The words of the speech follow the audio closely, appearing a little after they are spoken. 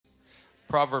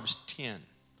Proverbs 10.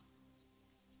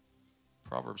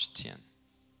 Proverbs 10.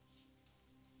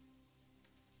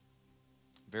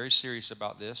 Very serious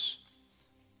about this.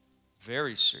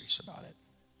 Very serious about it.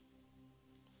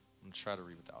 I'm going to try to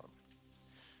read without them.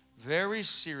 Very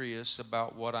serious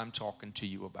about what I'm talking to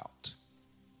you about.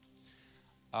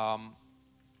 I'm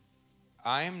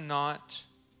not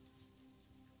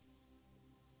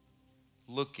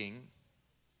looking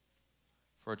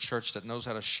for a church that knows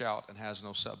how to shout and has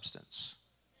no substance.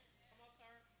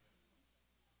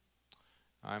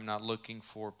 I'm not looking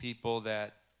for people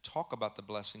that talk about the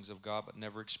blessings of God but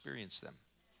never experience them.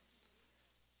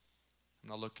 I'm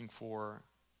not looking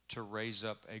to raise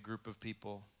up a group of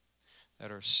people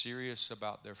that are serious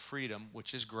about their freedom,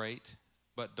 which is great,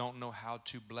 but don't know how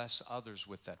to bless others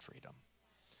with that freedom.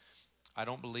 I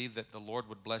don't believe that the Lord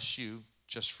would bless you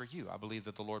just for you. I believe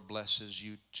that the Lord blesses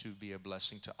you to be a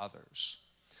blessing to others.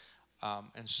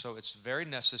 And so it's very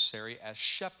necessary as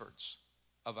shepherds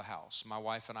of a house. My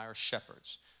wife and I are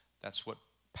shepherds. That's what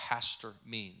pastor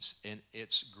means in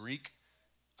its Greek,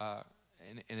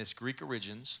 in its Greek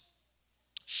origins.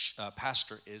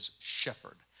 Pastor is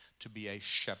shepherd, to be a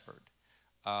shepherd.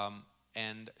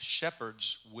 And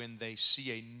shepherds, when they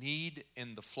see a need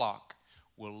in the flock,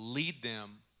 will lead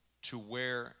them to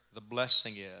where the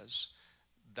blessing is.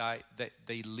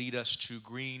 They lead us to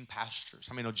green pastures.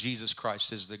 I mean, Jesus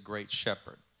Christ is the great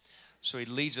shepherd. So he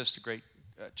leads us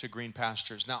to green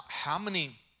pastures. Now, how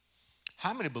many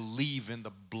believe in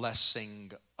the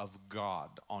blessing of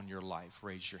God on your life?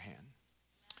 Raise your hand.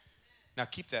 Now,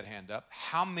 keep that hand up.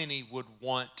 How many would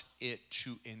want it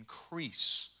to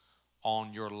increase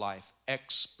on your life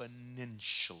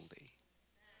exponentially?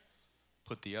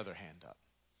 Put the other hand up.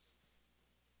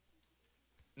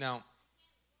 Now,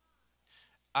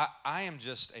 I am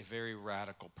just a very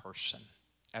radical person,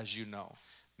 as you know.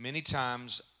 Many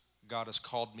times, God has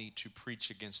called me to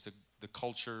preach against the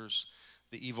cultures,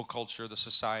 the evil culture, the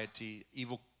society,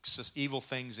 evil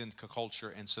things in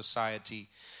culture and society.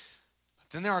 But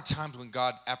then there are times when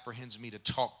God apprehends me to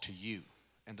talk to you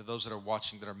and to those that are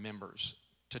watching that are members,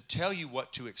 to tell you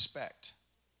what to expect,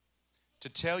 to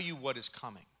tell you what is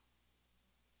coming.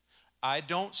 I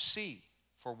don't see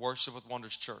for Worship with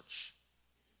Wonders Church,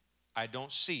 I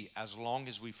don't see, as long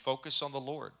as we focus on the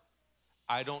Lord,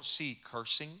 I don't see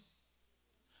cursing.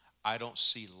 I don't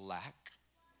see lack.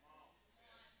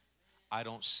 I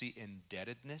don't see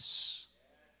indebtedness.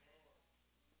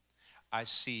 I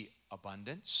see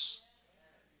abundance.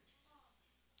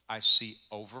 I see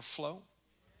overflow.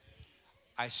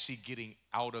 I see getting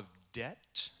out of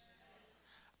debt.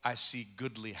 I see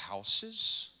goodly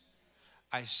houses.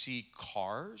 I see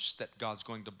cars that God's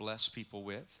going to bless people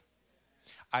with.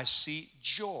 I see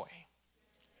joy.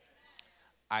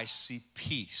 I see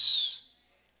peace.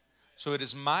 So it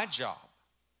is my job,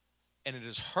 and it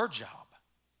is her job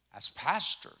as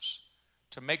pastors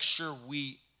to make sure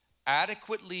we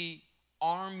adequately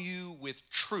arm you with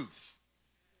truth,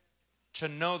 to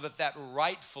know that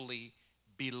rightfully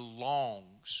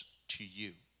belongs to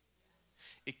you.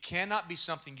 It cannot be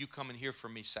something you come and hear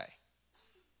from me say.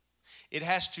 It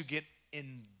has to get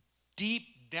in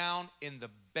deep down in the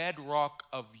bedrock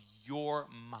of your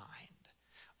mind,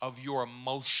 of your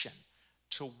emotion,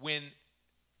 to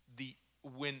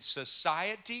when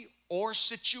society or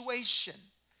situation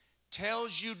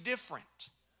tells you different,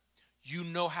 you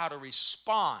know how to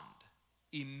respond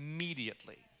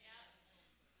immediately.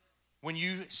 When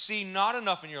you see not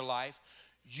enough in your life,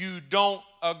 you don't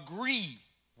agree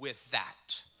with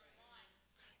that.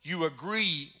 You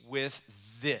agree with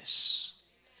this.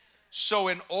 So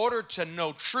in order to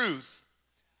know truth,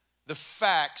 the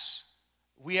facts,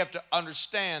 we have to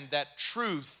understand that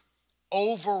truth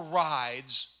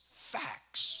overrides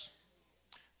facts.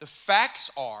 The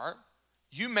facts are,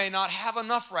 you may not have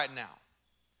enough right now,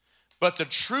 but the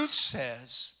truth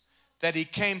says that he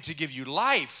came to give you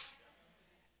life,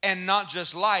 and not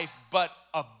just life, but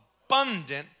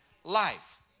abundant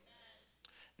life.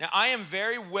 Now, I am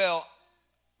very well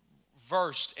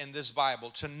versed in this Bible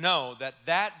to know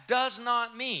that does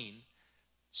not mean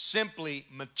simply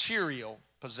material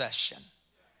possession.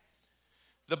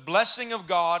 The blessing of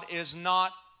God is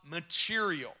not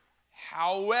material.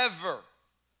 However,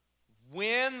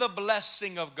 when the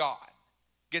blessing of God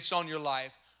gets on your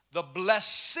life, the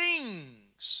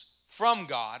blessings from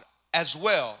God as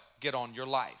well get on your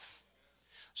life.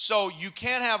 So you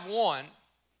can't have one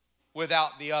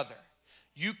without the other.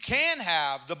 You can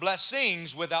have the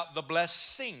blessings without the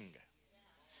blessing.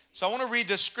 So I want to read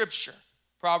this scripture,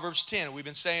 Proverbs 10. We've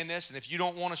been saying this, and if you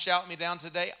don't want to shout me down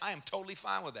today, I am totally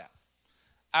fine with that.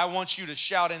 I want you to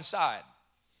shout inside.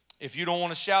 If you don't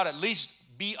want to shout, at least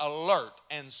be alert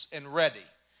and ready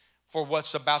for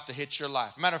what's about to hit your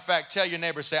life. Matter of fact, tell your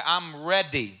neighbor, say, I'm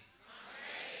ready.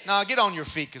 Now get on your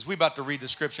feet because we're about to read the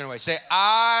scripture anyway. Say,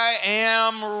 I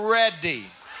am ready.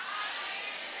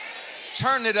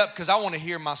 Turn it up because I want to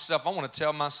hear myself. I want to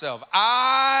tell myself,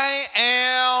 I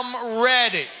am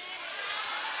ready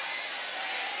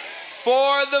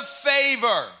for the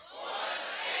favor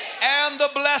and the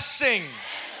blessing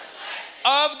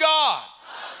of God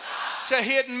to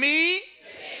hit me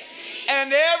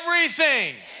and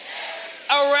everything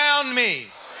around me.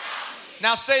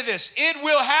 Now say this, it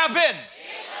will happen.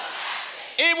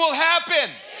 It will happen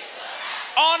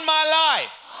on my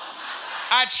life.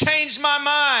 I changed my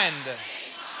mind.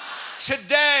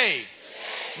 Today,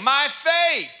 my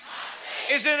faith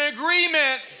is in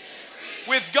agreement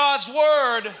with God's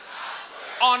word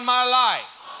on my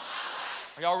life.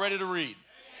 Are y'all ready to read?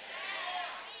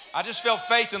 I just felt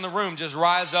faith in the room just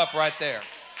rise up right there.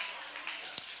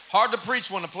 Hard to preach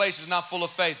when the place is not full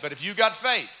of faith, but if you got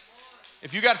faith,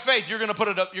 you're going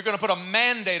to put a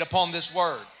mandate upon this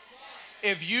word.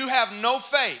 If you have no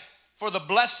faith for the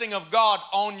blessing of God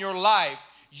on your life,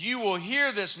 you will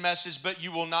hear this message, but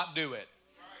you will not do it.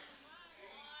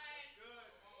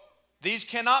 These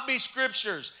cannot be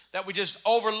scriptures that we just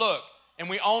overlook and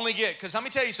we only get, because let me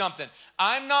tell you something.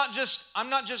 I'm not just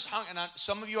hung, and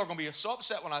some of you are going to be so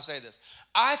upset when I say this.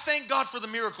 I thank God for the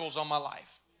miracles on my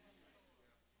life.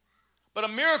 But a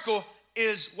miracle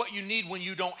is what you need when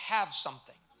you don't have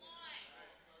something.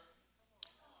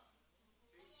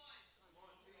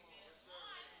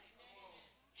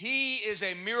 He is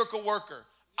a miracle worker.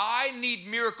 I need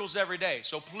miracles every day.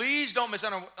 So please don't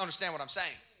misunderstand what I'm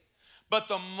saying. But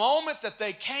the moment that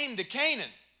they came to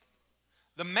Canaan,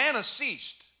 the manna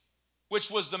ceased,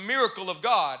 which was the miracle of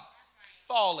God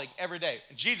falling every day.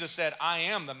 And Jesus said, I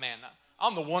am the manna.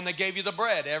 I'm the one that gave you the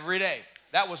bread every day.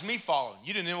 That was me falling.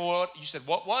 You didn't know what, you said,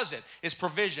 what was it? It's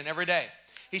provision every day.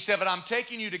 He said, but I'm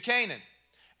taking you to Canaan.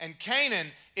 And Canaan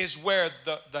is where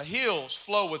the hills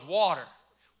flow with water,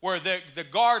 where the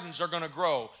gardens are going to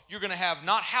grow. You're going to have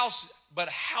not houses, but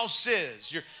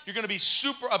houses. You're going to be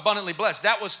super abundantly blessed.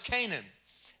 That was Canaan.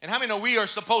 And how many know we are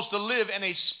supposed to live in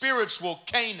a spiritual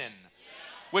Canaan,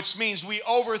 which means we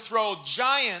overthrow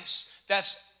giants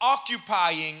that's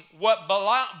occupying what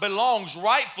belongs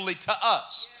rightfully to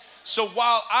us. So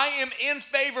while I am in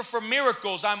favor for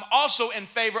miracles, I'm also in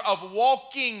favor of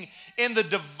walking in the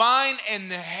divine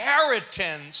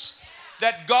inheritance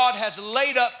that God has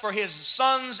laid up for his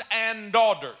sons and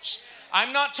daughters.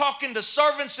 I'm not talking to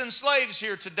servants and slaves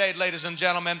here today, ladies and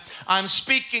gentlemen. I'm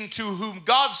speaking to whom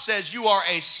God says you are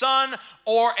a son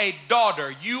or a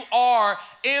daughter. You are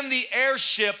in the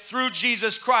heirship through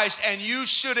Jesus Christ, and you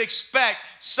should expect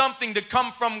something to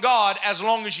come from God as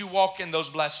long as you walk in those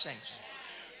blessings.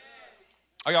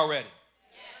 Are y'all ready?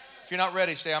 If you're not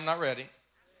ready, say, I'm not ready.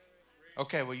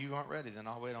 Okay, well, you aren't ready, then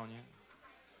I'll wait on you.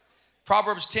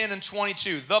 Proverbs 10 and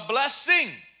 22. The blessing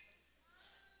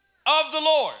of the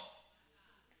Lord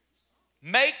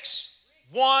makes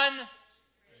one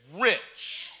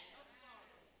rich.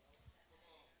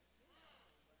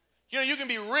 You know, you can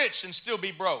be rich and still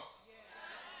be broke.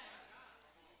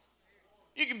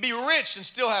 You can be rich and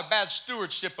still have bad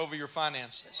stewardship over your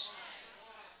finances.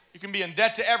 You can be in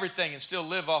debt to everything and still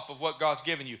live off of what God's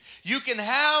given you. You can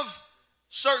have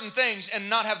certain things and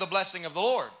not have the blessing of the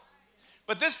Lord.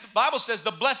 But this Bible says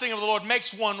the blessing of the Lord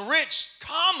makes one rich,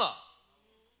 comma,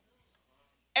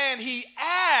 and he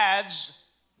adds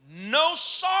no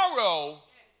sorrow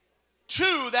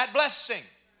to that blessing.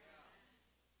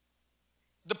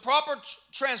 The proper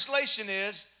translation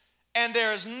is, and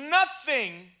there is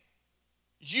nothing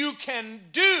you can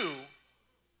do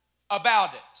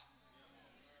about it.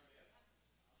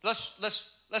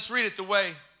 Let's read it the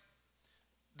way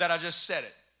that I just said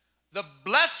it. The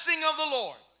blessing of the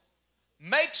Lord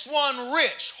makes one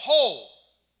rich, whole.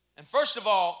 And first of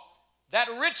all, that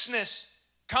richness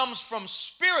comes from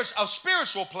a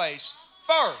spiritual place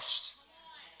first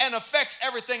and affects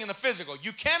everything in the physical.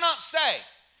 You cannot say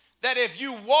that if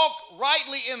you walk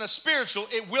rightly in the spiritual,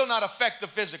 it will not affect the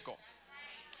physical.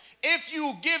 If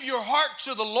you give your heart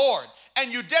to the Lord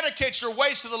and you dedicate your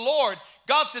ways to the Lord,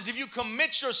 God says, if you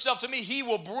commit yourself to me, he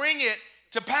will bring it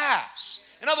to pass.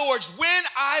 In other words, when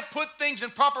I put things in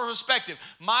proper perspective,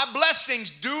 my blessings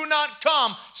do not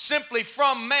come simply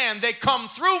from man. They come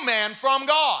through man from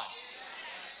God.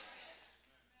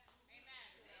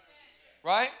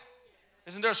 Right?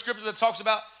 Isn't there a scripture that talks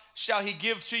about, shall he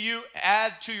give to you,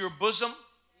 add to your bosom?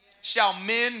 Shall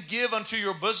men give unto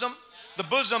your bosom? The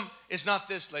bosom is not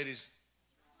this, ladies.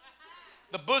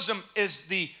 The bosom is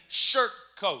the shirt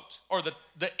coat, or the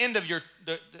end of your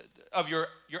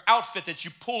outfit that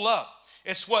you pull up.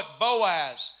 It's what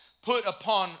Boaz put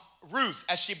upon Ruth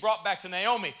as she brought back to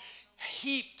Naomi.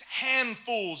 Heaped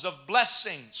handfuls of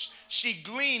blessings. She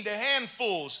gleaned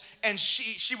handfuls, and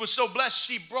she was so blessed,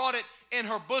 she brought it in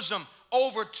her bosom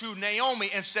over to Naomi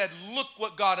and said, look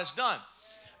what God has done.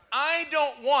 I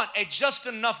don't want a just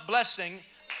enough blessing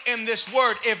in this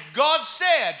word. If God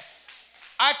said,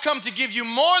 I come to give you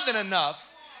more than enough,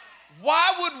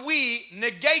 why would we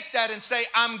negate that and say,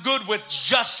 I'm good with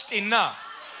just enough?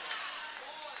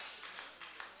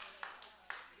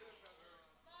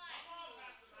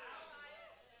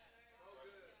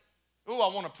 Ooh, I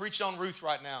want to preach on Ruth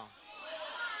right now.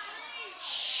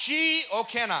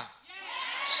 Can I?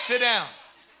 Sit down.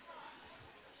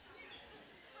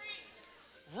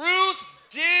 Ruth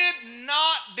did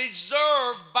not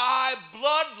deserve by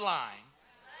bloodline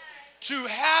to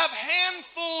have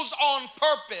handfuls on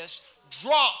purpose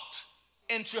dropped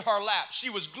into her lap. She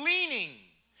was gleaning.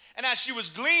 And as she was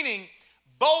gleaning,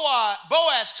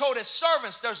 Boaz told his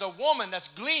servants, there's a woman that's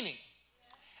gleaning.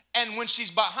 And when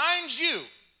she's behind you,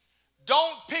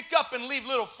 don't pick up and leave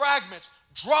little fragments.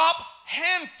 Drop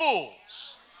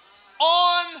handfuls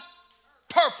on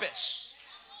purpose.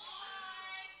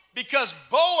 Because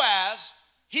Boaz,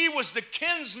 he was the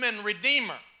kinsman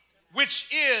redeemer, which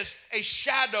is a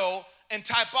shadow and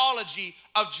typology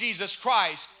of Jesus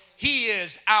Christ. He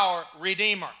is our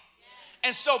redeemer.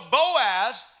 And so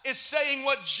Boaz is saying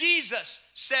what Jesus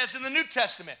says in the New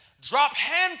Testament. Drop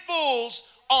handfuls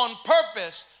on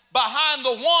purpose behind the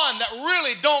one that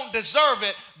really don't deserve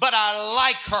it, but I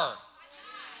like her.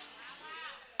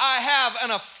 I have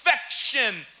an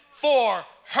affection for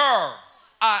her.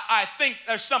 I think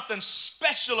there's something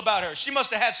special about her. She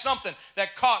must have had something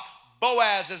that caught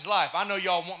Boaz's life. I know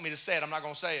y'all want me to say it. I'm not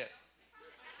going to say it.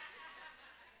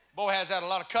 Boaz had a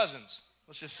lot of cousins.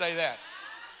 Let's just say that.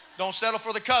 Don't settle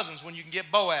for the cousins when you can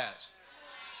get Boaz.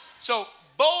 So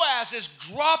Boaz is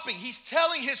dropping. He's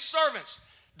telling his servants,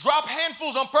 drop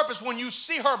handfuls on purpose when you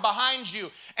see her behind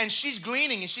you. And she's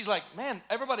gleaning and she's like, man,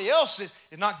 everybody else is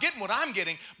not getting what I'm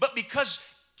getting. But because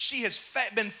she has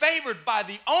been favored by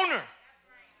the owner,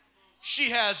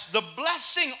 she has the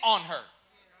blessing on her.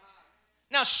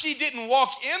 Now, she didn't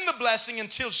walk in the blessing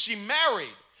until she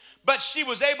married, but she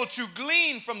was able to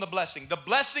glean from the blessing. The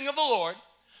blessing of the Lord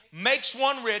makes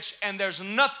one rich, and there's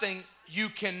nothing you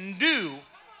can do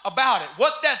about it.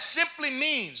 What that simply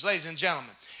means, ladies and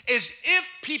gentlemen, is if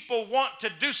people want to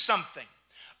do something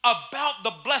about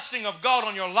the blessing of God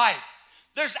on your life,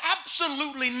 there's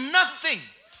absolutely nothing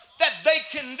that they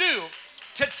can do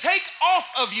to take off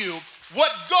of you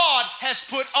what God has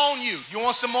put on you. You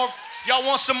want some more? Y'all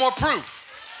want some more proof?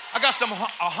 I got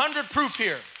 100 proof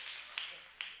here.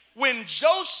 When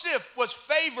Joseph was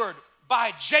favored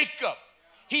by Jacob,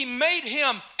 he made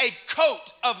him a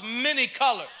coat of many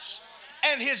colors.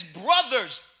 And his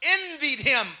brothers envied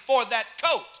him for that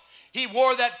coat. He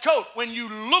wore that coat. When you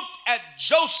looked at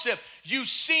Joseph, you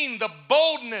seen the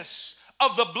boldness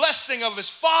of the blessing of his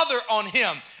father on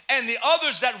him. And the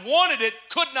others that wanted it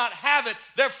could not have it.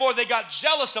 Therefore, they got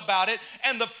jealous about it.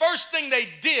 And the first thing they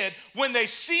did when they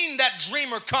seen that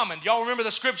dreamer coming, y'all remember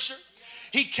the scripture?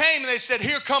 He came and they said,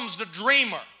 here comes the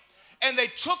dreamer. And they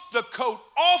took the coat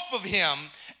off of him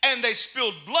and they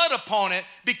spilled blood upon it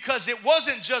because it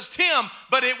wasn't just him,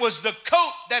 but it was the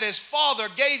coat that his father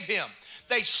gave him.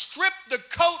 They stripped the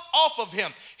coat off of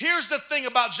him. Here's the thing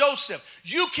about Joseph.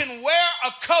 You can wear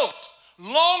a coat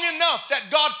long enough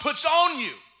that God puts on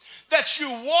you, that you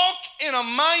walk in a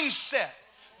mindset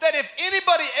that if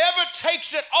anybody ever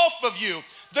takes it off of you,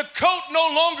 the coat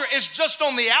no longer is just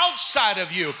on the outside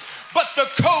of you, but the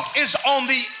coat is on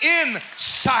the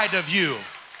inside of you.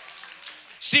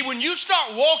 See, when you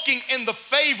start walking in the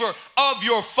favor of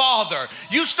your Father,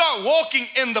 you start walking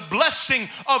in the blessing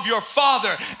of your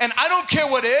Father. And I don't care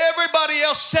what everybody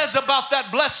else says about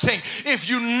that blessing. If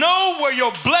you know where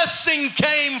your blessing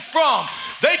came from,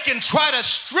 they can try to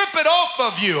strip it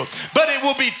off of you, but it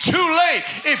will be too late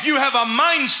if you have a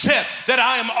mindset that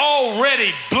I am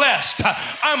already blessed.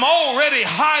 I'm already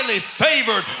highly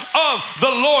favored of the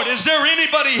Lord. Is there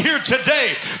anybody here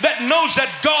today that knows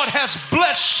that God has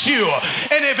blessed you?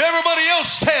 And if everybody else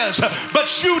says,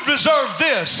 but you deserve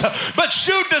this, but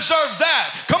you deserve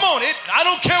that, come on, I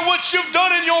don't care what you've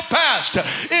done in your past.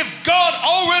 If God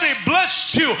already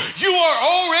blessed you, you are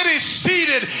already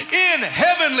seated in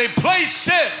heavenly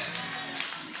places.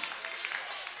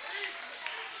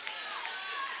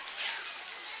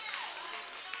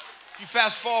 You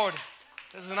fast forward,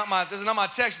 this is not my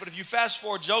text, but if you fast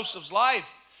forward Joseph's life,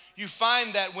 you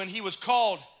find that when he was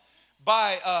called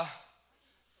by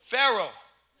Pharaoh,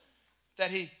 that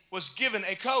he was given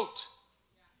a coat.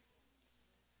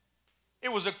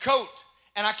 It was a coat.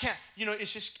 And I can't,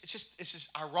 it's just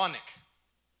ironic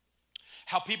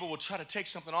how people will try to take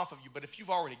something off of you. But if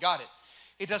you've already got it,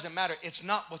 it doesn't matter. It's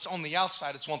not what's on the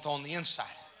outside, it's what's on the inside.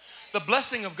 The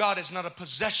blessing of God is not a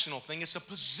possessional thing, it's a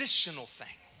positional thing.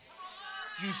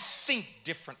 You think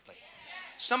differently.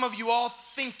 Some of you all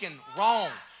thinking wrong.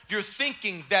 You're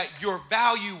thinking that your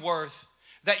value worth,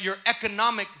 that your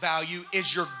economic value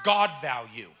is your God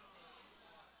value.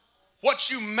 What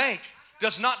you make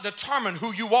does not determine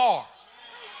who you are.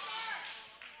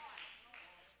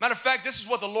 Matter of fact, this is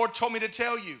what the Lord told me to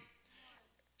tell you.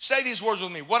 Say these words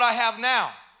with me. What I have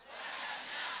now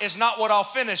is not what I'll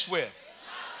finish with.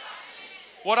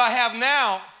 What I have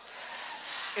now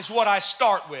is what I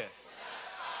start with.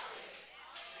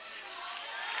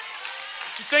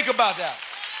 You think about that.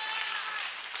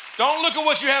 Don't look at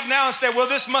what you have now and say, well,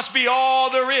 this must be all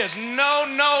there is. No,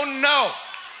 no, no.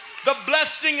 The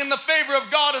blessing and the favor of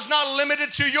God is not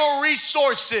limited to your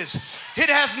resources. It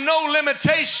has no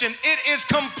limitation. It is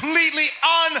completely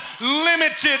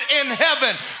unlimited in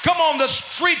heaven. Come on, the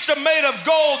streets are made of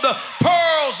gold. The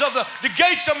pearls of the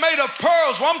gates are made of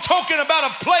pearls. Well, I'm talking about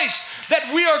a place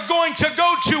that we are going to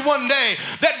go to one day.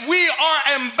 That we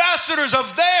are ambassadors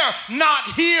of there, not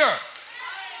here.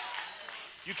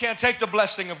 You can't take the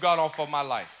blessing of God off of my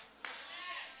life.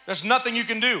 There's nothing you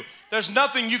can do. There's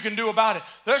nothing you can do about it.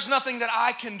 There's nothing that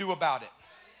I can do about it.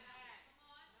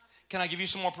 Can I give you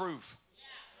some more proof?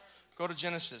 Go to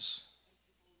Genesis.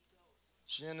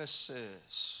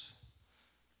 Genesis.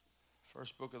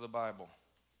 First book of the Bible.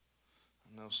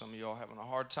 I know some of y'all having a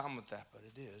hard time with that, but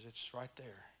it is. It's right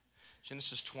there.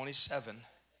 Genesis 27,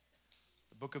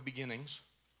 the book of beginnings.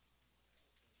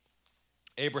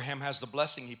 Abraham has the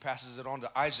blessing. He passes it on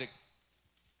to Isaac.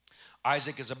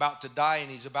 Isaac is about to die, and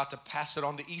he's about to pass it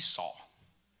on to Esau.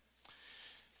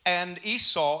 And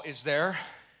Esau is there.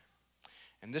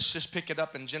 And this just pick it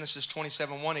up in Genesis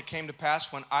 27:1. It came to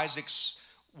pass when Isaac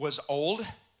was old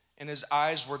and his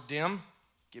eyes were dim.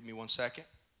 Give me 1 second.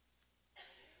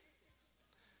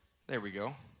 There we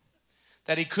go.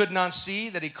 That he could not see,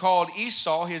 that he called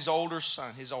Esau his older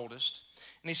son, his oldest.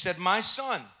 And he said, my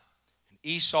son. And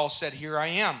Esau said, here I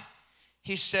am.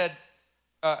 He said,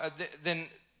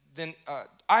 then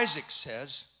Isaac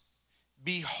says,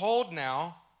 behold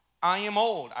now, I am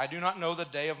old. I do not know the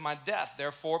day of my death.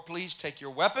 Therefore, please take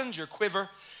your weapons, your quiver,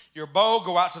 your bow,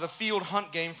 go out to the field,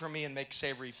 hunt game for me, and make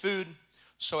savory food,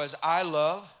 so as I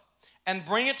love, and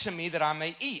bring it to me that I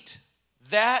may eat,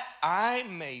 that I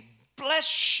may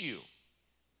bless you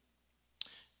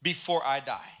before I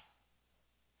die.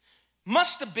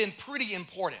 Must have been pretty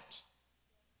important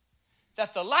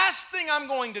that the last thing I'm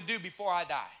going to do before I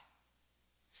die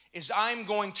is I'm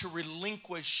going to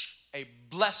relinquish a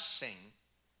blessing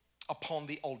upon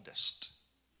the oldest.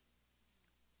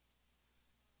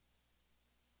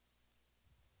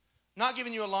 I'm not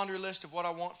giving you a laundry list of what I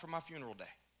want for my funeral day.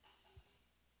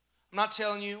 I'm not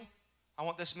telling you I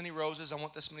want this many roses, I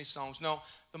want this many songs. No,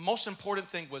 the most important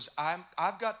thing was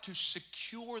I've got to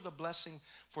secure the blessing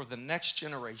for the next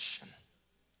generation.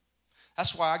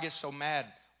 That's why I get so mad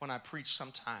when I preach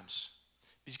sometimes.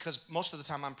 Because most of the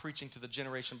time I'm preaching to the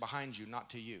generation behind you, not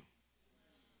to you.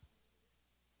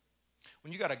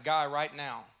 When you got a guy right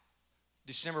now,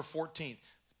 December 14th,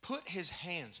 put his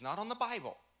hands, not on the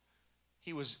Bible.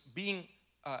 He was being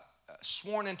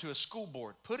sworn into a school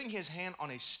board, putting his hand on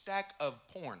a stack of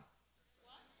porn.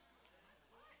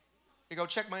 You go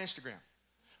check my Instagram.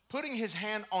 Putting his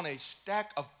hand on a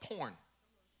stack of porn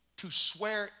to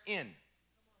swear in.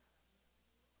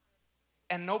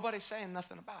 And nobody's saying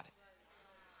nothing about it.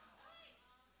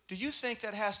 Do you think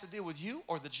that has to deal with you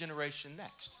or the generation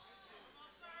next?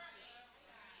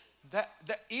 That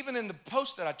even in the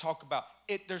post that I talk about,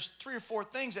 there's 3 or 4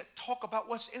 things that talk about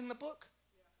what's in the book.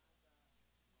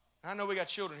 And I know we got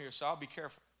children here, so I'll be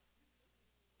careful.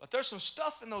 But there's some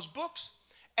stuff in those books,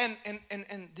 and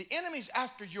the enemy's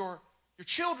after your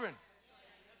children.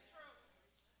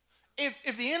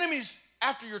 If the enemy's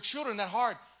after your children that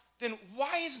hard, then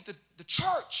why isn't the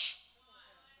church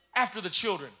after the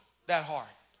children that hard?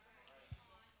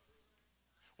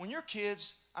 When your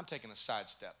kids, I'm taking a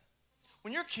sidestep.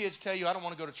 When your kids tell you, I don't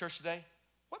want to go to church today,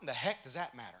 what in the heck does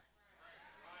that matter?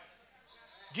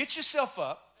 Get yourself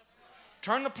up,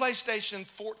 turn the PlayStation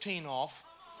 14 off.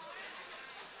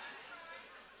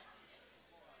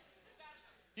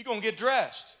 You're going to get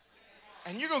dressed.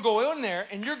 And you're going to go in there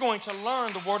and you're going to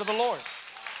learn the word of the Lord.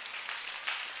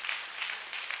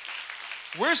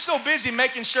 We're so busy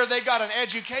making sure they got an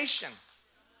education.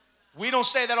 We don't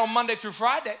say that on Monday through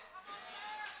Friday.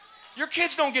 Your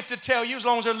kids don't get to tell you as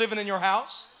long as they're living in your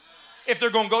house. if they're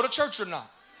going to go to church or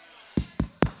not.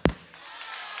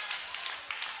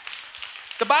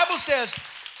 The Bible says,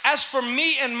 as for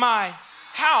me and my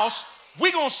house,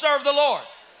 we're going to serve the Lord.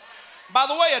 By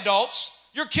the way, adults,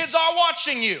 your kids are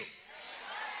watching you.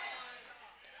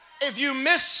 If you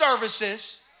miss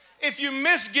services, if you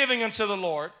miss giving unto the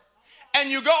Lord, and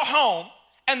you go home,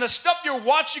 and the stuff you're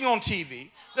watching on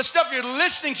TV, the stuff you're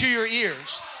listening to your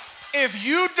ears, if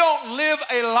you don't live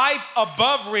a life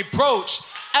above reproach,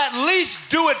 at least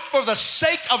do it for the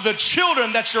sake of the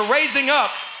children that you're raising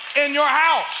up in your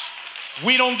house.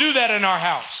 We don't do that in our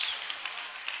house.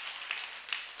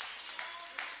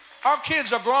 Our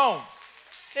kids are grown.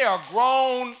 They are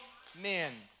grown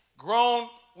men, grown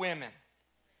women.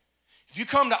 If you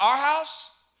come to our house,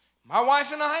 my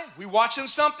wife and I, we watching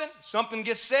something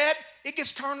gets said, it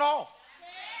gets turned off.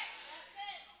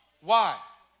 Why?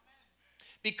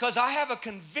 Because I have a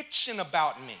conviction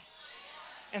about me.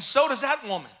 And so does that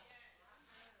woman.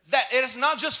 That it's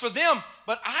not just for them,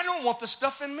 but I don't want the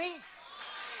stuff in me.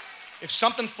 If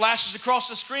something flashes across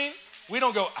the screen, we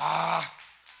don't go,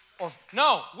 or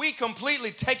no, we completely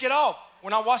take it off.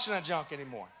 We're not watching that junk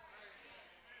anymore.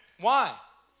 Why?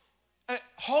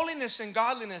 Holiness and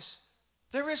godliness,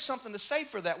 there is something to say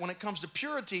for that when it comes to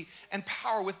purity and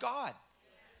power with God.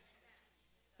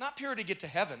 Not purity to get to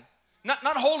heaven. Not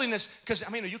holiness, because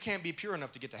you can't be pure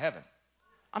enough to get to heaven.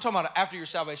 I'm talking about after your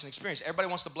salvation experience. Everybody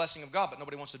wants the blessing of God, but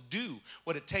nobody wants to do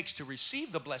what it takes to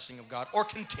receive the blessing of God or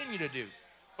continue to do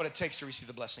what it takes to receive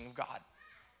the blessing of God.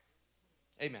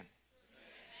 Amen.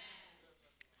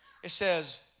 It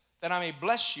says that I may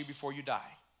bless you before you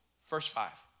die. Verse 5.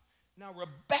 Now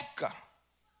Rebekah,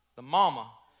 the mama,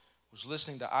 was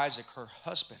listening to Isaac, her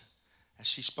husband, as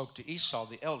she spoke to Esau,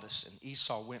 the eldest. And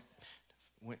Esau went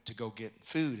to go get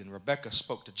food. And Rebekah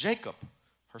spoke to Jacob,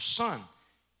 her son.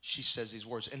 She says these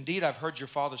words, indeed, I've heard your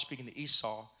father speaking to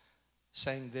Esau,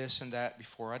 saying this and that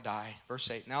before I die. Verse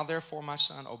 8, now therefore, my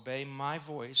son, obey my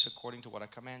voice according to what I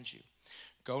command you.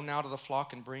 Go now to the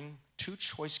flock and bring 2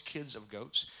 choice kids of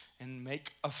goats and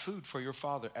make a food for your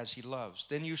father as he loves.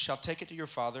 Then you shall take it to your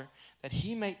father that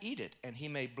he may eat it and he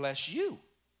may bless you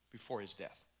before his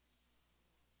death.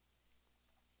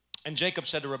 And Jacob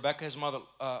said to Rebekah, his mother,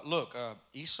 look,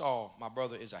 Esau, my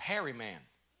brother, is a hairy man.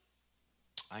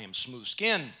 I am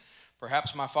smooth-skinned.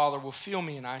 Perhaps my father will feel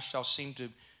me and I shall seem to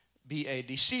be a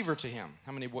deceiver to him.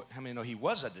 How many know he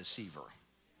was a deceiver?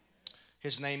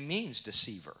 His name means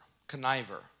deceiver,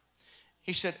 conniver.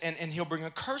 He said, and he'll bring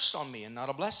a curse on me and not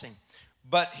a blessing.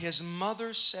 But his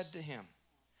mother said to him,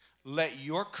 let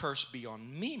your curse be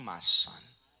on me, my son.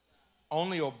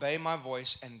 Only obey my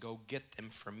voice and go get them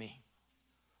for me.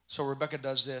 So Rebekah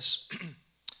does this.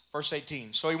 Verse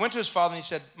 18. So he went to his father and he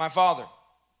said, my father.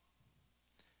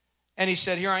 And he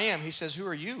said, here I am. He says, who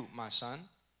are you, my son?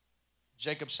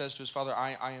 Jacob says to his father,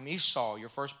 I am Esau, your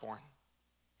firstborn.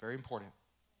 Very important.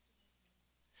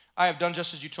 I have done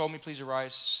just as you told me. Please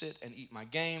arise, sit, and eat my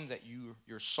game, that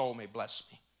your soul may bless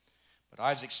me. But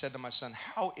Isaac said to my son,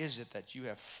 how is it that you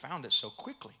have found it so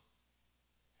quickly?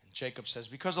 And Jacob says,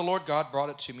 because the Lord God brought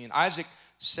it to me. And Isaac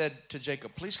said to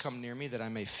Jacob, please come near me, that I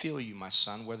may feel you, my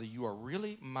son, whether you are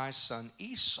really my son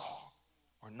Esau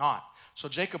or not. So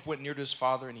Jacob went near to his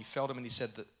father, and he felt him, and he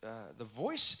said, the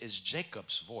voice is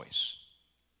Jacob's voice,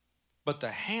 but the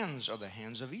hands are the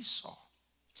hands of Esau.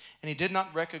 And he did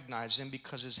not recognize him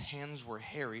because his hands were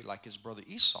hairy like his brother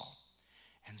Esau.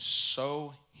 And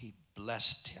so he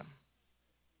blessed him.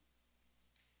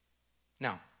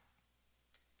 Now,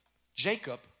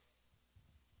 Jacob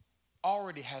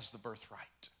already has the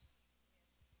birthright.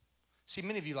 See,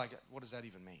 many of you like, what does that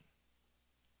even mean?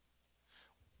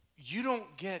 You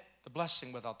don't get the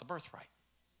blessing without the birthright.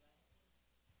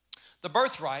 The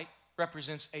birthright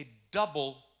represents a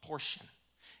double portion.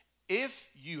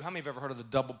 How many have ever heard of the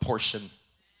double portion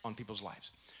on people's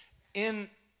lives? In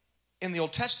the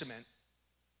Old Testament,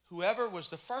 whoever was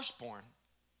the firstborn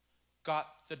got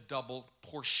the double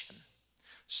portion.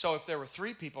 So if there were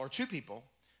 3 people or 2 people,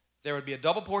 there would be a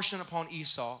double portion upon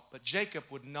Esau, but Jacob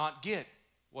would not get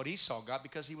what Esau got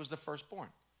because he was the firstborn.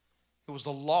 It was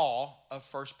the law of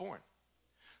firstborn.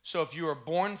 So if you are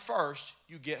born first,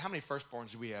 you get, how many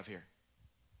firstborns do we have here?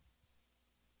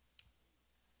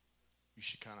 You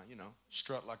should kind of,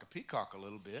 strut like a peacock a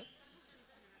little bit.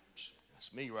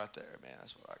 That's me right there, man.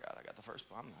 That's what I got. I got the first,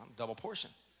 I'm double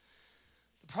portion.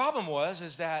 The problem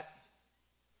is that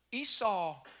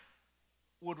Esau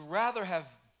would rather have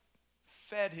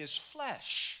fed his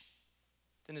flesh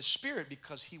than his spirit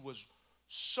because he was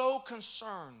so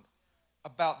concerned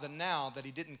about the now that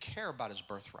he didn't care about his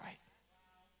birthright.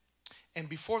 And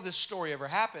before this story ever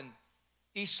happened,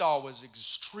 Esau was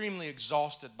extremely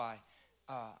exhausted by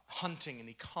hunting, and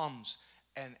he comes,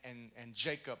 and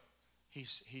Jacob,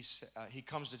 he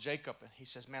comes to Jacob, and he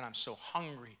says, man, I'm so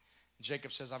hungry. And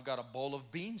Jacob says, I've got a bowl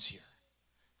of beans here.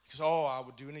 He goes, oh, I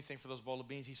would do anything for those bowl of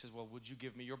beans. He says, well, would you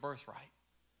give me your birthright?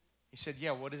 He said,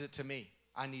 yeah, what is it to me?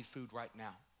 I need food right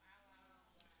now.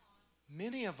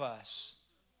 Many of us,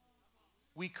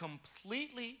 we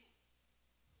completely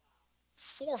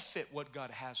forfeit what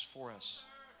God has for us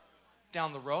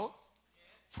down the road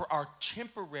for our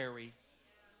temporary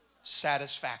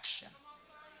satisfaction.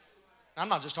 I'm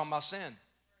not just talking about sin.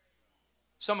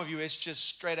 Some of you, it's just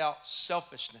straight out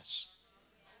selfishness.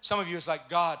 Some of you, it's like,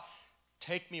 God,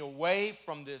 take me away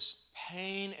from this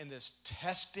pain and this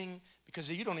testing, because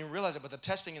you don't even realize it, but the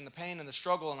testing and the pain and the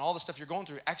struggle and all the stuff you're going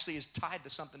through actually is tied to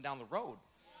something down the road.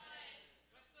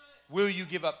 Will you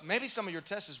give up? Maybe some of your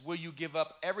test is, will you give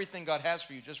up everything God has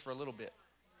for you just for a little bit?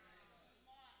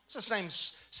 It's the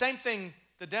same thing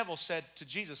the devil said to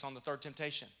Jesus on the third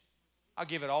temptation. I'll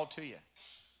give it all to you.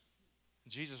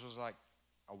 Jesus was like,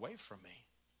 away from me.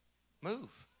 Move.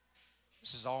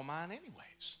 This is all mine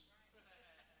anyways.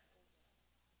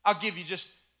 I'll give you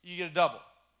you get a double.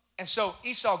 And so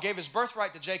Esau gave his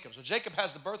birthright to Jacob. So Jacob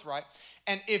has the birthright.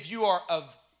 And if you are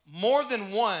of more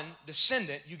than one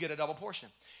descendant, you get a double portion.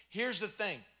 Here's the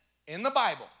thing. In the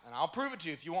Bible, and I'll prove it to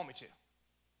you if you want me to,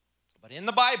 but in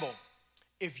the Bible,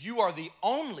 if you are the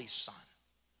only son,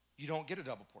 you don't get a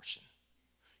double portion.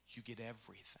 You get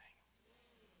everything.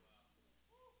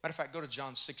 Matter of fact, go to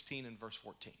John 16 and verse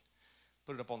 14.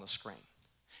 Put it up on the screen.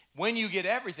 When you get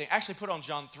everything, actually put on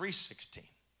John 3:16.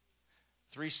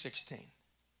 3:16.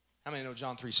 How many know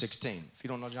John 3:16? If you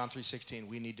don't know John 3:16,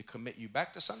 we need to commit you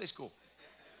back to Sunday school.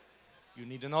 You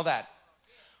need to know that.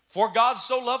 For God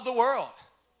so loved the world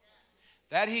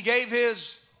that he gave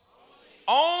his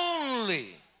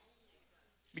only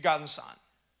begotten son.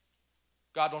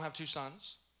 God don't have two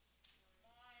sons.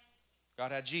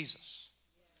 God had Jesus.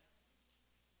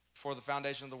 Before the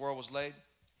foundation of the world was laid,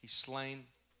 he's slain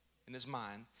in his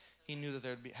mind. He knew that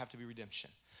there would have to be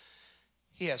redemption.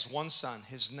 He has one son.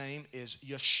 His name is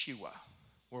Yeshua,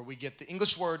 where we get the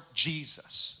English word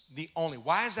Jesus, the only.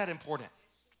 Why is that important?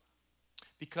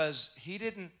 Because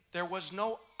there was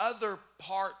no other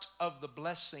part of the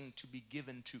blessing to be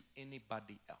given to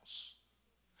anybody else.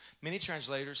 Many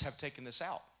translators have taken this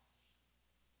out.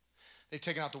 They've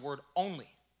taken out the word only,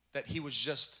 that he was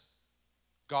just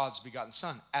God's begotten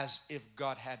son, as if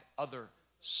God had other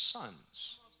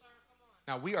sons.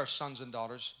 Now, we are sons and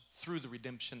daughters through the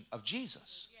redemption of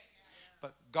Jesus.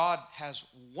 But God has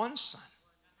one son.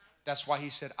 That's why he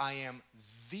said, I am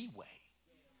the way.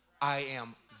 I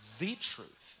am the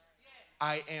truth.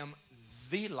 I am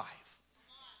the life.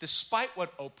 Despite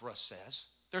what Oprah says,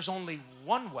 there's only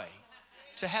one way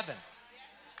to heaven.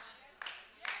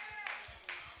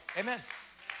 Amen.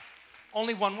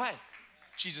 Only one way.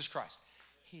 Jesus Christ.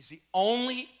 He's the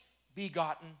only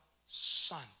begotten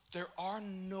son. There are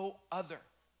no other.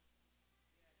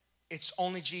 It's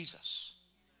only Jesus.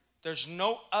 There's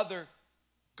no other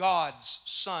God's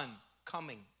son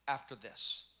coming after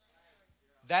this.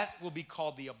 That will be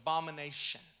called the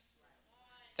abomination.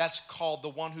 That's called the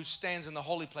one who stands in the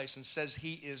holy place and says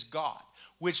he is God,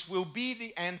 which will be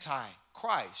the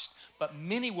Antichrist. But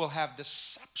many will have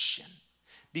deception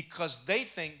because they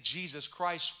think Jesus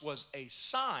Christ was a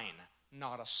sign,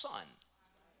 not a son.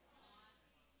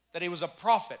 That he was a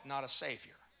prophet, not a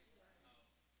savior.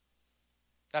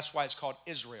 That's why it's called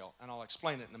Israel, and I'll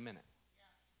explain it in a minute.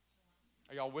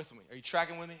 Are y'all with me? Are you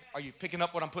tracking with me? Are you picking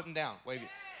up what I'm putting down? Wave it.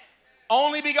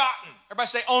 Only begotten. Everybody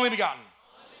say only begotten.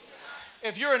 Only begotten.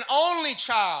 If you're an only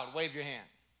child, wave your hand.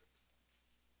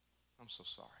 I'm so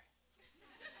sorry.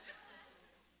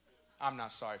 I'm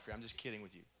not sorry for you. I'm just kidding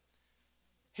with you.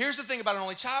 Here's the thing about an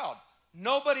only child.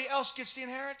 Nobody else gets the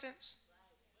inheritance.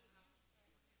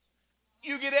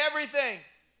 You get everything.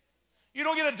 You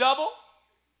don't get a double.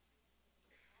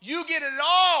 You get it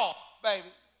all, baby.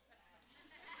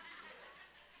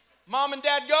 Mom and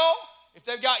dad go. If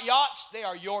they've got yachts, they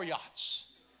are your yachts.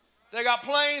 If they got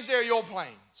planes, they're your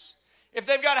planes. If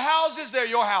they've got houses, they're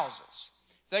your houses.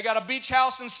 If they got a beach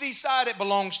house in Seaside, it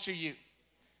belongs to you.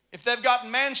 If they've got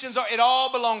mansions, it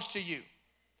all belongs to you.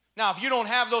 Now, if you don't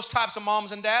have those types of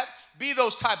moms and dads, be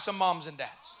those types of moms and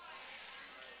dads.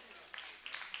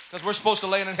 Because we're supposed to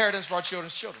lay an inheritance for our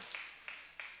children's children.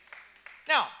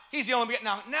 Now, he's the only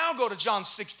begotten. Now go to John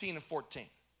 16 and 14.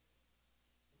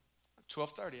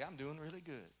 12:30, I'm doing really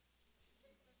good.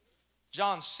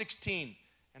 John 16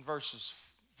 and verse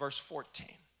 14.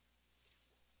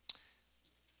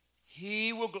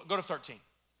 He will go to 13.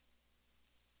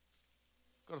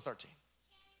 Go to 13.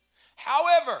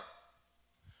 However,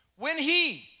 when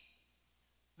he,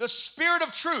 The Spirit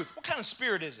of truth. What kind of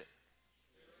spirit is it?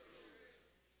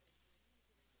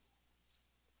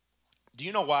 Do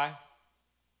you know why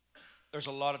there's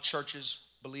a lot of churches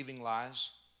believing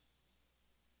lies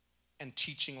and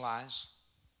teaching lies?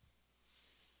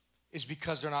 Is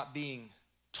because they're not being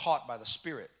taught by the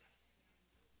Spirit.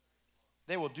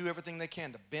 They will do everything they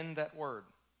can to bend that word,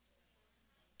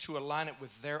 to align it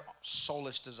with their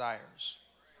soulish desires,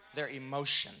 their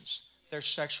emotions, their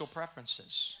sexual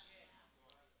preferences,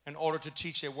 in order to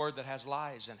teach a word that has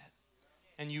lies in it.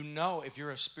 And you know if you're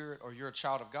a spirit or you're a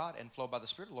child of God and flow by the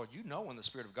Spirit of the Lord, you know when the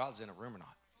Spirit of God is in a room or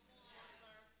not.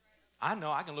 I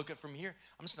know. I can look at it from here.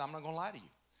 I'm not going to lie to you.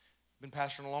 I've been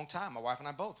pastoring a long time. My wife and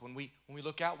I both. When we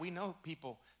look out, we know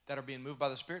people that are being moved by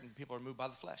the Spirit and people are moved by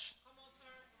the flesh.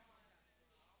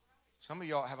 Some of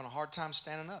y'all are having a hard time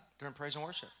standing up during praise and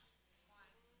worship.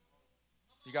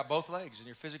 You got both legs and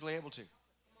you're physically able to.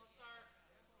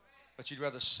 But you'd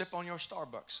rather sip on your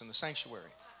Starbucks in the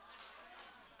sanctuary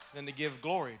than to give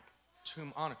glory to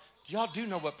whom honor. Y'all do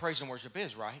know what praise and worship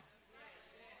is, right?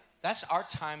 That's our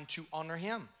time to honor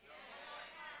Him.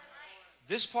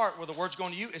 This part where the word's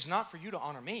going to you is not for you to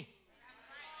honor me.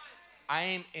 I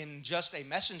am in just a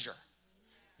messenger.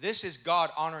 This is God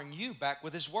honoring you back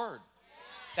with His word.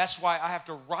 That's why I have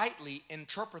to rightly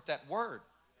interpret that word.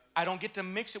 I don't get to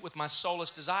mix it with my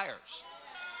soulless desires.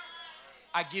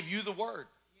 I give you the word.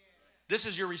 This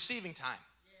is your receiving time.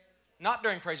 Not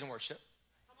during praise and worship.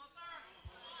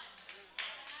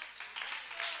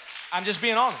 I'm just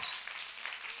being honest.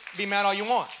 Be mad all you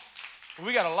want.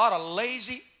 We got a lot of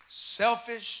lazy,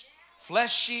 selfish,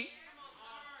 fleshy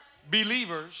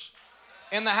believers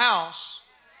in the house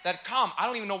that come. I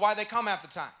don't even know why they come half the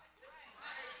time.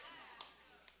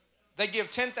 They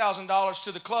give $10,000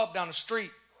 to the club down the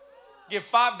street, give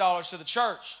 $5 to the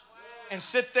church, and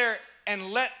sit there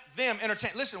and let them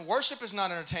entertain. Listen, worship is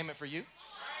not entertainment for you.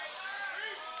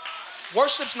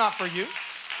 Worship's not for you.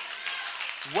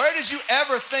 Where did you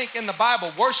ever think in the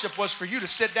Bible worship was for you to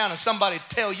sit down and somebody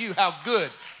tell you how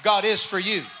good God is for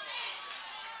you?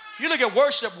 You look at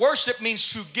worship, worship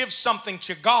means to give something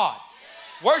to God.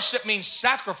 Worship means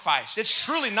sacrifice. It's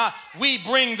truly not, we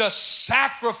bring the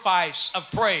sacrifice of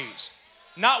praise,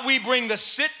 not we bring the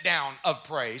sit down of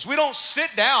praise. We don't sit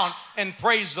down and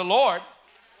praise the Lord.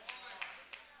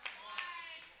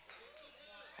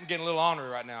 I'm getting a little ornery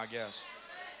right now, I guess.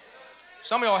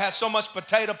 Some of y'all had so much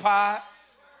potato pie,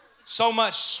 so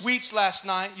much sweets last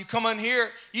night. You come in here,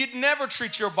 you'd never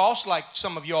treat your boss like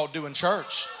some of y'all do in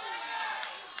church.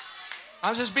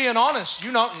 I'm just being honest.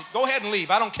 You know, go ahead and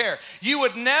leave. I don't care. You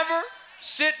would never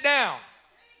sit down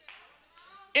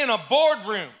in a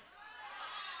boardroom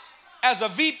as a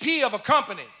VP of a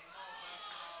company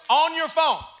on your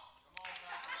phone.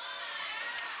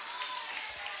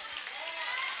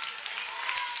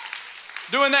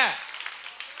 Doing that.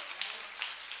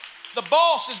 The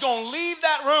boss is going to leave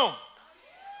that room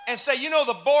and say, you know,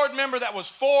 the board member that was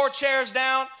 4 chairs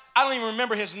down, I don't even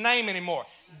remember his name anymore.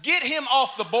 Get him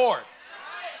off the board.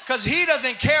 Because he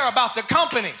doesn't care about the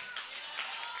company.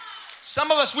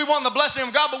 Some of us, we want the blessing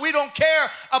of God, but we don't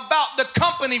care about the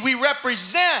company we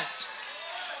represent.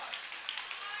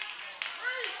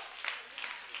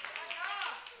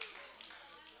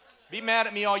 Be mad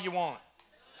at me all you want.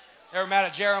 They were mad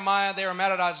at Jeremiah. They were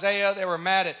mad at Isaiah. They were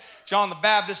mad at John the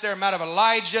Baptist. They were mad at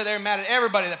Elijah. They were mad at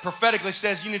everybody that prophetically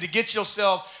says you need to get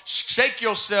yourself, shake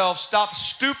yourself, stop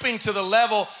stooping to the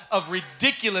level of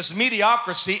ridiculous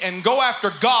mediocrity and go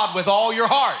after God with all your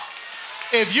heart.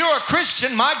 If you're a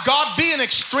Christian, my God, be an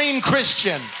extreme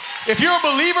Christian. If you're a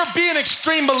believer, be an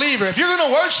extreme believer. If you're going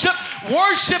to worship,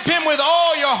 worship Him with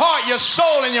all your heart, your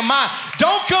soul, and your mind.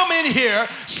 Don't come in here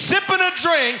sipping a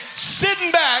drink,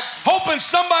 sitting back, hoping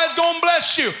somebody's going to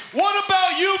bless you. What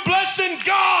about you blessing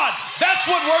God? That's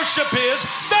what worship is.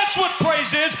 That's what praise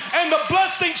is. And the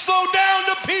blessings flow down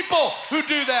to people who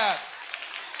do that.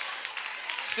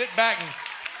 Sit back and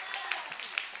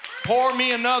pour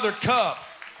me another cup.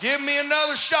 Give me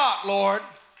another shot, Lord.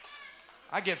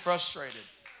 I get frustrated.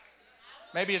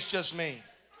 Maybe it's just me.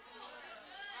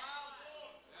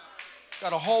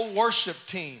 Got a whole worship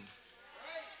team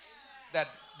that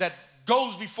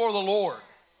goes before the Lord.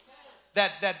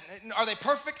 That are they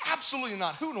perfect? Absolutely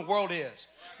not. Who in the world is?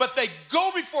 But they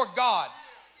go before God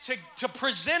to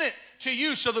present it to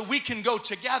you so that we can go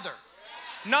together.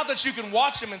 Not that you can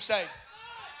watch them and say,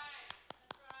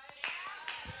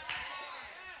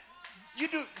 you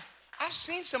do. I've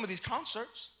seen some of these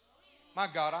concerts. My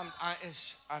God,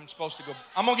 I'm supposed to go.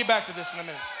 I'm going to get back to this in a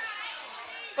minute.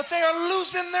 But they are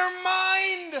losing their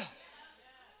mind.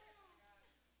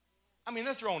 I mean,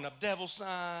 they're throwing up devil signs.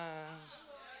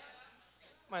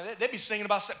 Man, they'd be singing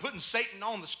about putting Satan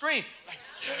on the screen. Like,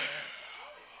 yeah.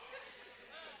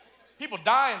 People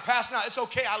dying, passing out. It's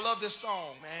okay. I love this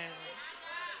song, man.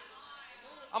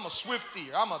 I'm a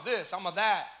Swiftie, or I'm a this, I'm a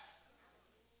that.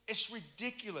 It's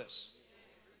ridiculous.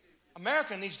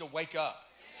 America needs to wake up.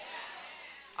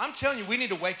 I'm telling you, we need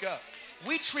to wake up.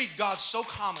 We treat God so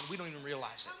common, we don't even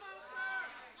realize it.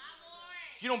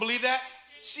 You don't believe that?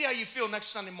 See how you feel next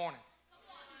Sunday morning.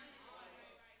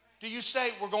 Do you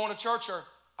say, we're going to church, or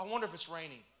I wonder if it's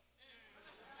raining?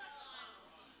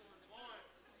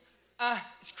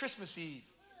 It's Christmas Eve.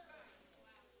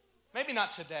 Maybe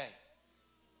not today.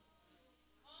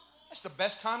 That's the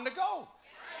best time to go.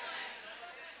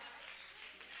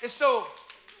 It's so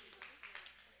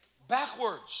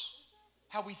backwards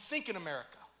how we think in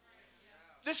America.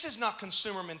 This is not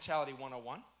consumer mentality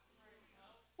 101.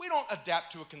 We don't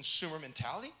adapt to a consumer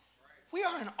mentality. We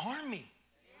are an army.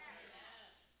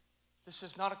 This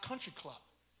is not a country club.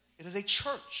 It is a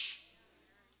church.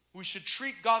 We should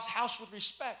treat God's house with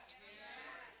respect.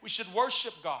 We should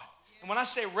worship God. And when I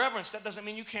say reverence, that doesn't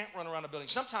mean you can't run around a building.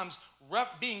 Sometimes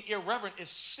being irreverent is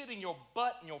sitting your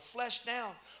butt and your flesh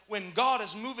down when God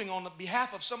is moving on the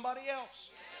behalf of somebody else.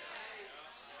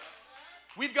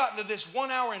 We've gotten to this 1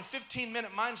 hour and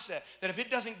 15-minute mindset that if it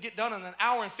doesn't get done in an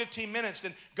hour and 15 minutes,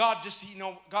 then God just,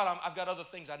 God, I've got other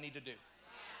things I need to do.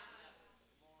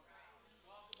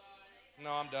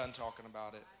 No, I'm done talking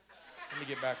about it. Let me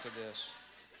get back to this.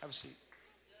 Have a seat.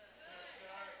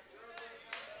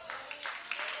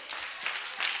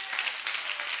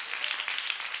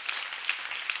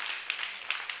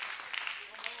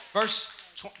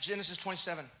 Genesis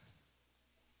 27.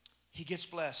 He gets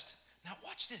blessed. Now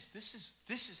watch this. This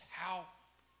is how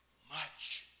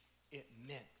much it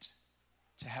meant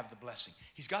to have the blessing.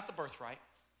 He's got the birthright.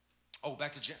 Oh,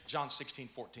 back to John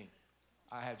 16:14.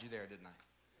 I had you there, didn't I?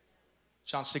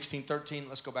 John 16:13.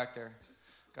 Let's go back there.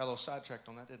 Got a little sidetracked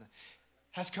on that, didn't I?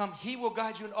 Has come, he will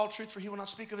guide you in all truth, for he will not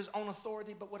speak of his own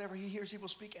authority, but whatever he hears, he will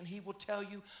speak, and he will tell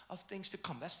you of things to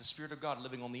come. That's the Spirit of God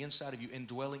living on the inside of you,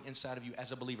 indwelling inside of you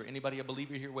as a believer. Anybody a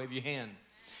believer here? Wave your hand.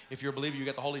 If you're a believer, you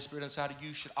got the Holy Spirit inside of you,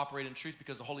 you should operate in truth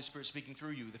because the Holy Spirit is speaking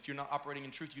through you. If you're not operating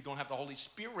in truth, you don't have the Holy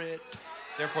Spirit.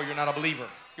 Therefore, you're not a believer.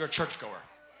 You're a churchgoer.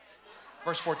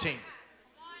 Verse 14.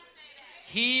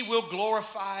 He will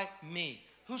glorify me.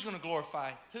 Who's going to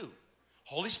glorify who?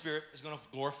 Holy Spirit is going to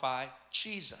glorify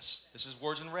Jesus. This is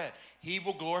words in red. He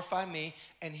will glorify me,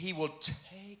 and he will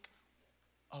take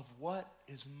of what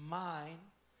is mine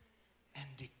and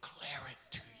declare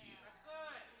it to you.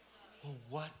 Well,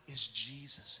 what is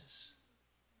Jesus's?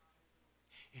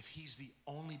 If he's the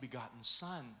only begotten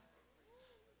Son,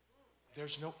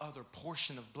 there's no other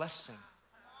portion of blessing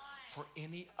for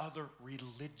any other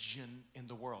religion in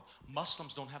the world.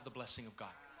 Muslims don't have the blessing of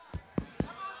God.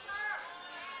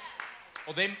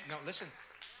 Oh, listen.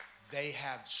 They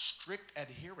have strict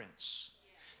adherence.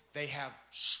 They have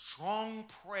strong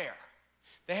prayer.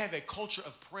 They have a culture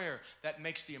of prayer that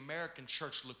makes the American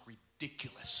church look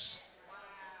ridiculous.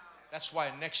 That's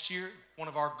why next year, one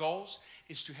of our goals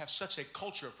is to have such a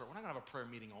culture of prayer. We're not going to have a prayer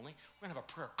meeting only. We're going to have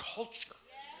a prayer culture.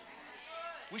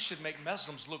 We should make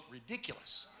Muslims look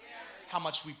ridiculous. How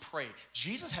much we pray.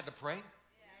 Jesus had to pray.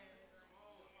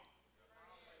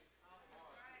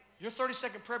 Your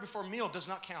 30-second prayer before a meal does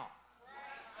not count.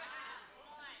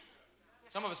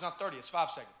 Some of it's not 30, it's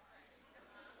 5 seconds.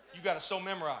 You got it so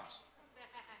memorized.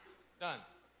 Done.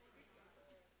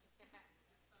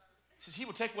 He says he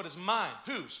will take what is mine.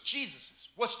 Whose? Jesus's.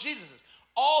 What's Jesus's?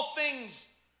 All things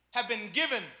have been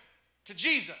given to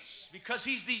Jesus because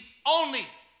he's the only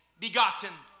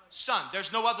begotten Son.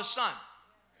 There's no other Son.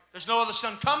 There's no other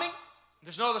Son coming.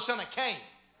 There's no other Son that came.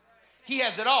 He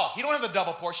has it all. He don't have the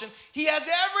double portion. He has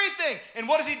everything. And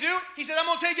what does he do? He says, I'm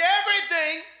going to take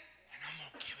everything and I'm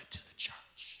going to give it to the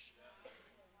church.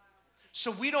 So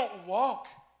we don't walk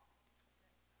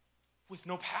with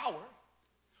no power.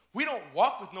 We don't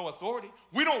walk with no authority.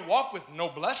 We don't walk with no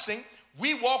blessing.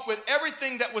 We walk with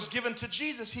everything that was given to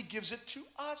Jesus. He gives it to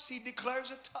us. He declares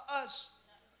it to us.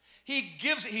 He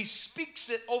gives it. He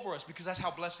speaks it over us because that's how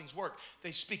blessings work.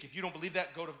 They speak. If you don't believe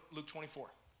that, go to Luke 24.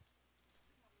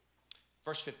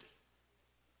 Verse 50,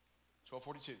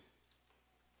 12:42.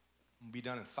 We'll be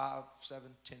done in 5, 7,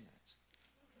 10 minutes.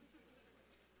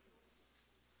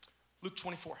 Luke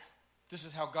 24. This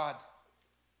is how God,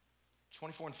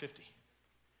 24 and 50.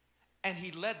 And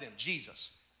he led them,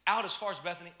 Jesus, out as far as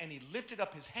Bethany, and he lifted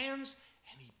up his hands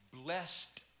and he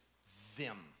blessed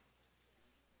them.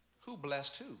 Who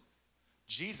blessed who?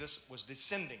 Jesus was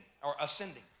descending or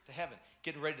ascending to heaven,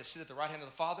 getting ready to sit at the right hand of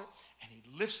the Father, and he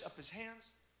lifts up his hands.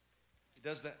 He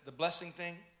does that, the blessing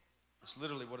thing. It's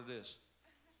literally what it is.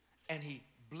 And he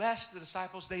blessed the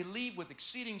disciples. They leave with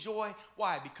exceeding joy.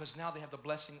 Why? Because now they have the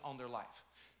blessing on their life.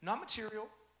 Not material,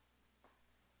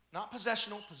 not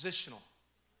possessional, positional.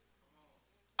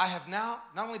 I have now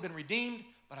not only been redeemed,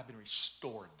 but I've been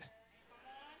restored.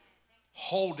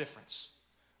 Whole difference.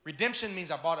 Redemption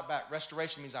means I bought it back.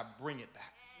 Restoration means I bring it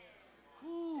back.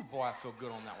 Ooh, boy, I feel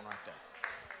good on that one right there.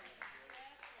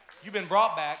 You've been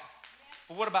brought back,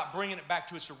 but what about bringing it back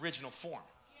to its original form?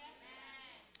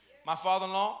 My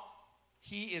father-in-law,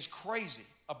 he is crazy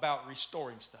about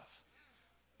restoring stuff.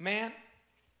 Man,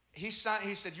 he said,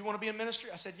 you want to be in ministry?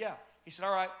 I said, yeah. He said,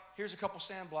 all right, here's a couple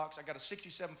sand blocks. I got a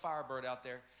 67 Firebird out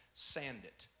there. Sand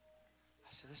it. I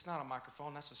said, that's not a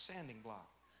microphone. That's a sanding block.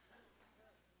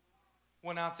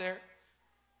 Went out there,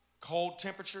 cold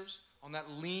temperatures on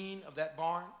that lean of that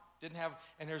barn. Didn't have,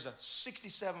 and there's a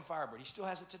 67 Firebird. He still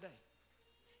has it today.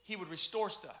 He would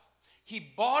restore stuff. He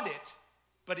bought it,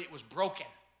 but it was broken.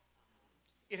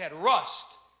 It had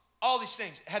rust. All these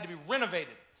things. It had to be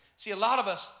renovated. See, a lot of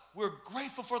us, we're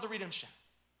grateful for the redemption,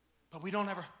 but we don't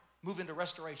ever move into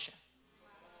restoration.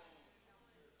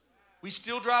 We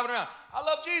still driving around. I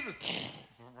love Jesus.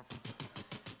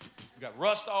 We got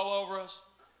rust all over us.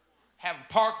 Haven't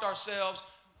parked ourselves.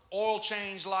 Oil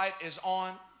change light is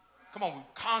on. Come on, we're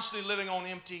constantly living on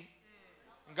empty.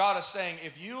 And God is saying,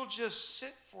 if you'll just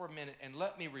sit for a minute and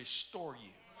let me restore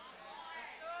you.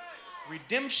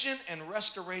 Redemption and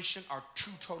restoration are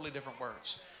two totally different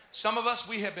words. Some of us,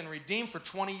 we have been redeemed for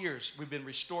 20 years. We've been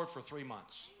restored for 3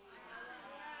 months.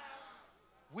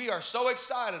 We are so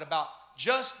excited about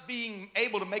just being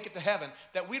able to make it to heaven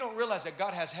that we don't realize that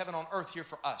God has heaven on earth here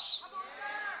for us.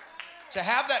 To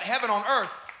have that heaven on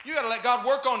earth, you got to let God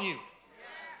work on you.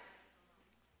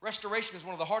 Restoration is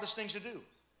one of the hardest things to do,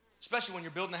 especially when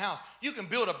you're building a house. You can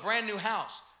build a brand new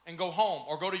house and go home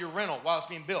or go to your rental while it's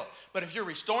being built. But if you're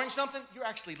restoring something, you're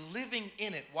actually living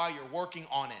in it while you're working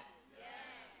on it.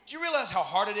 Do you realize how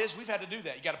hard it is? We've had to do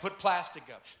that. You got to put plastic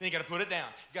up. Then you got to put it down.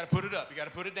 You got to put it up. You got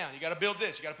to put it down. You got to build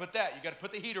this. You got to put that. You got to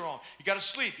put the heater on. You got to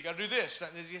sleep. You got to do this.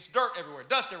 There's dirt everywhere,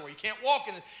 dust everywhere. You can't walk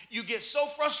in it. You get so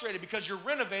frustrated because you're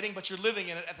renovating, but you're living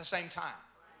in it at the same time.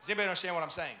 Does anybody understand what I'm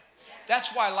saying?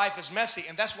 That's why life is messy,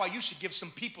 and that's why you should give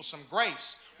some people some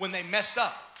grace when they mess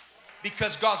up.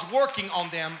 Because God's working on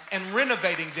them and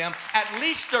renovating them. At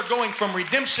least they're going from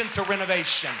redemption to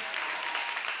renovation.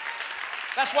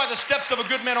 That's why the steps of a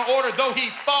good man are ordered, though he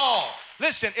fall.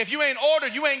 Listen, if you ain't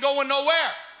ordered, you ain't going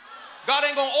nowhere. God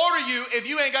ain't going to order you if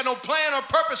you ain't got no plan or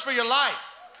purpose for your life.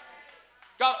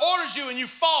 God orders you and you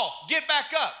fall. Get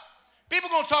back up. People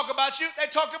going to talk about you. They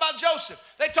talked about Joseph.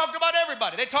 They talked about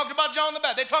everybody. They talked about John the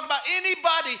Baptist. They talked about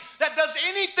anybody that does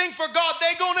anything for God.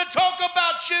 They're going to talk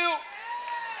about you.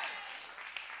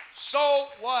 So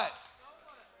what?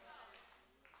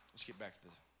 Let's get back to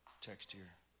the text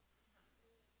here.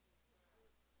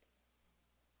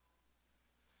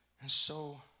 And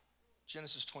so,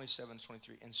 Genesis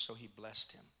 27:23, and so he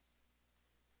blessed him.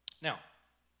 Now,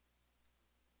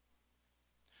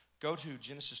 go to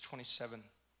Genesis 27:30.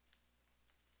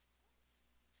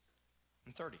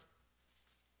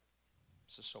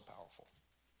 This is so powerful.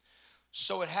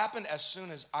 So it happened as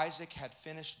soon as Isaac had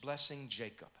finished blessing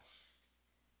Jacob,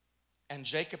 and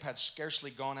Jacob had scarcely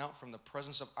gone out from the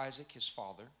presence of Isaac his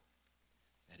father,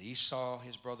 that Esau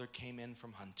his brother came in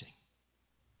from hunting.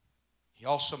 He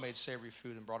also made savory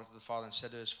food and brought it to the father and said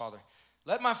to his father,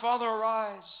 let my father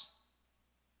arise,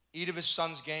 eat of his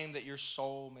son's game, that your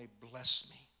soul may bless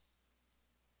me.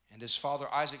 And his father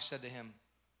Isaac said to him,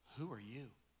 who are you?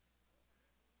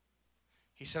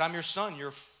 He said, I'm your son,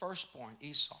 your firstborn,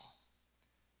 Esau.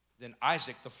 Then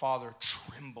Isaac the father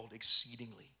trembled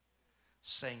exceedingly,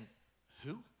 saying,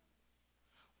 who?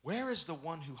 Where is the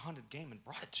one who hunted game and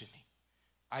brought it to me?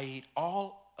 I ate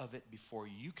all of it before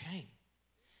you came,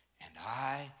 and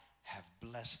I have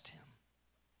blessed him.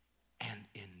 And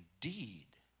indeed,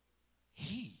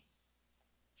 he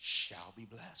shall be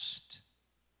blessed.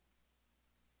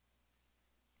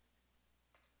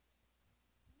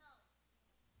 No.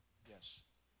 Yes.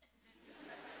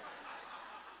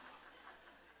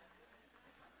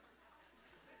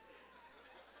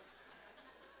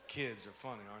 Kids are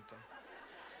funny, aren't they?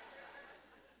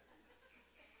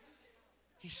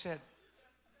 He said,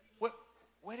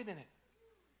 wait a minute.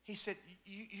 He said,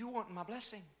 you want my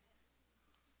blessing?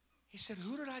 He said,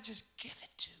 who did I just give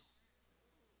it to?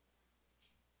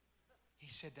 He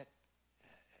said that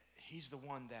he's the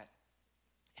one that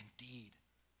indeed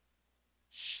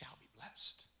shall be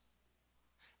blessed.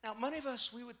 Now, many of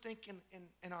us, we would think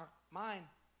in our mind,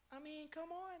 I mean,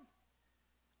 come on.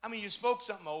 I mean, you spoke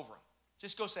something over him.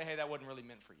 Just go say, hey, that wasn't really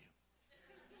meant for you.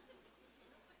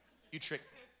 You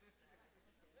tricked me.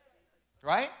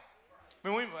 Right?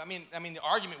 I mean, the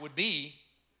argument would be,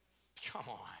 come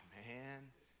on, man.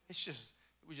 It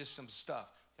was just some stuff.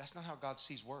 That's not how God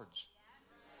sees words.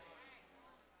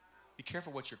 Be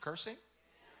careful what you're cursing.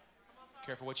 Be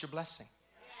careful what you're blessing.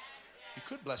 You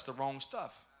could bless the wrong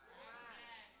stuff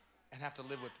and have to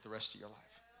live with it the rest of your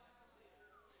life.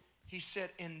 He said,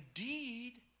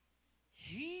 indeed,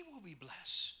 he will be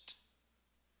blessed.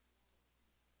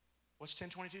 What's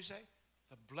 10:22 say?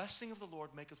 The blessing of the Lord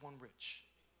maketh one rich,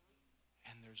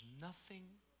 and there's nothing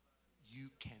you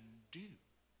can do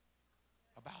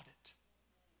about it.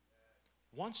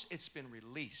 Once it's been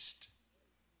released,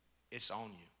 it's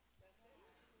on you.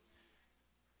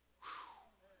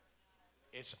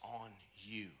 Whew. It's on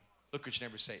you. Look at your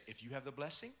neighbor and say, if you have the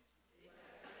blessing,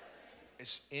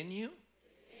 it's in you,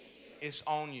 it's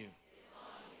on you.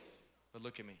 But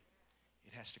look at me.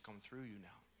 It has to come through you now.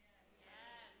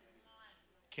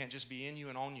 Can't just be in you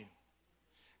and on you.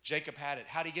 Jacob had it.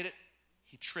 How did he get it?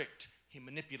 He tricked. He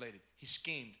manipulated. He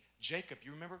schemed. Jacob,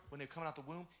 you remember when they were coming out the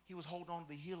womb? He was holding on to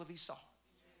the heel of Esau.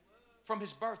 From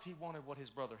his birth, he wanted what his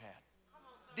brother had.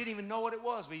 Didn't even know what it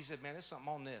was, but he said, man, there's something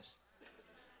on this.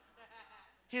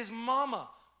 His mama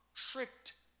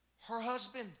tricked her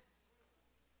husband.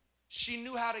 She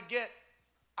knew how to get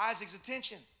Isaac's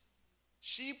attention.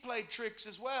 She played tricks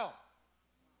as well.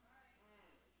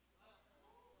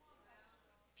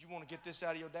 If you want to get this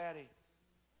out of your daddy.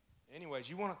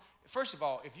 Anyways, first of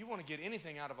all, if you want to get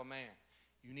anything out of a man,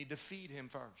 you need to feed him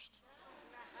first.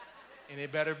 And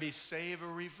it better be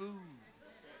savory food.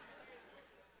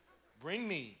 Bring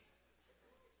me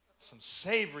some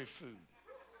savory food.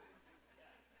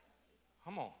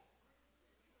 Come on.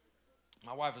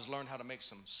 My wife has learned how to make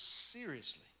some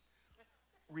seriously,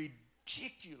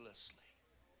 ridiculously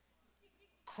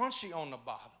crunchy on the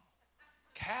bottom,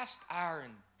 cast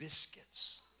iron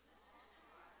biscuits.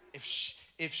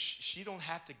 If she don't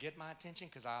have to get my attention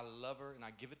because I love her and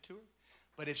I give it to her,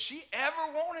 but if she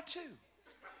ever wanted to,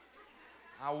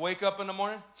 I wake up in the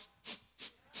morning,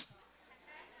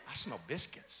 I smell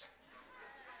biscuits.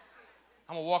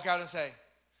 I'm going to walk out and say,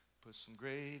 put some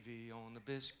gravy on the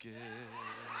biscuit.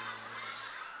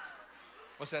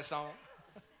 What's that song?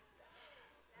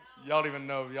 Y'all even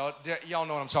know. Y'all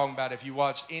know what I'm talking about if you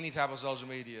watch any type of social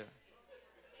media.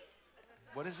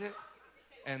 What is it?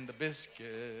 And the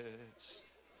biscuits.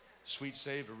 Sweet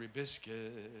savory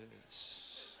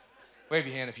biscuits. Wave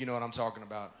your hand if you know what I'm talking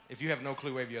about. If you have no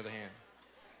clue, wave your other hand.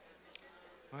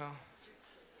 Well,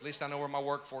 at least I know where my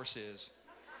workforce is.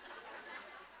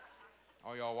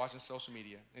 All y'all watching social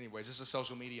media. Anyways, this is a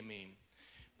social media meme.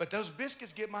 But those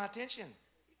biscuits get my attention.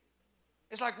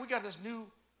 It's like we got this new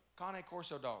Cane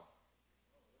Corso dog.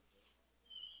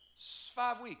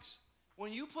 5 weeks.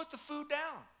 When you put the food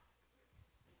down,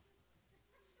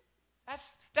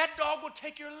 that dog will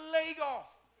take your leg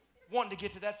off wanting to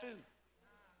get to that food.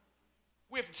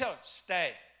 We have to tell her,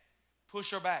 stay.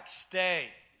 Push her back, stay.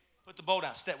 Put the bowl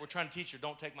down, stay. We're trying to teach her,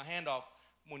 don't take my hand off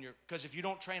because if you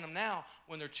don't train them now,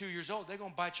 when they're 2 years old, they're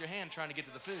going to bite your hand trying to get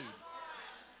to the food.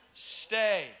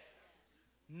 Stay.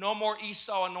 No more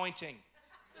Esau anointing.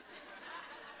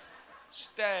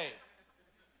 Stay.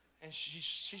 And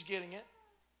she's getting it.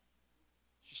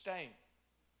 She's staying.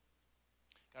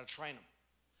 Got to train them.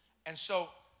 And so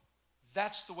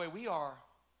that's the way we are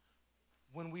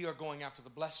when we are going after the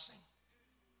blessing.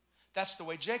 That's the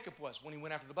way Jacob was when he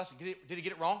went after the blessing. Did he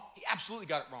get it wrong? He absolutely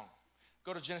got it wrong.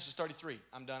 Go to Genesis 33.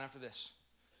 I'm done after this.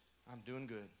 I'm doing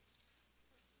good.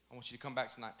 I want you to come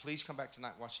back tonight. Please come back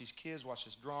tonight. Watch these kids. Watch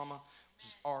this drama. Watch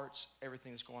this arts.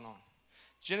 Everything that's going on.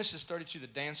 Genesis 32, the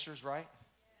dancers, right?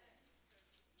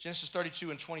 Genesis 32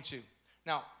 and 22.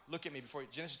 Now, look at me before you.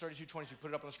 Genesis 32, 22.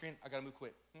 Put it up on the screen. I got to move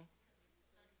quick.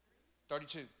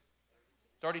 32.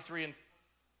 33 and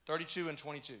 32 and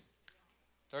 22.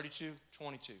 32,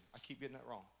 22. I keep getting that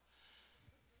wrong.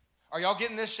 Are y'all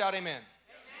getting this? Shout amen. Amen.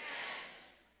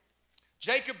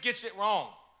 Jacob gets it wrong,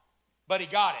 but he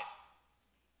got it.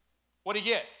 What did he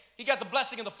get? He got the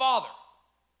blessing of the father.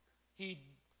 He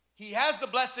has the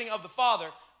blessing of the father,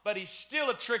 but he's still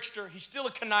a trickster. He's still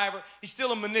a conniver. He's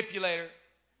still a manipulator.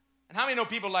 And how many know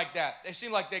people like that? They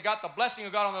seem like they got the blessing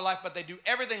of God on their life, but they do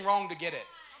everything wrong to get it.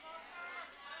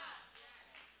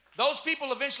 Those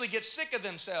people eventually get sick of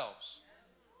themselves.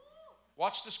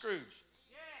 Watch the Scrooge.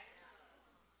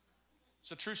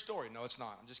 It's a true story. No, it's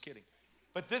not. I'm just kidding.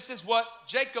 But this is what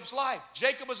Jacob's life.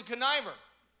 Jacob was a conniver.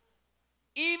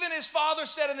 Even his father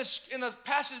said in the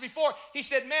passage before, he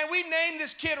said, man, we named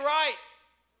this kid right.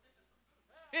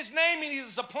 His naming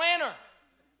is a planner.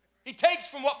 He takes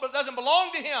from what doesn't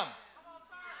belong to him.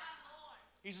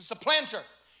 He's a supplanter.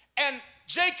 And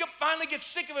Jacob finally gets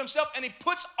sick of himself, and he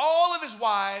puts all of his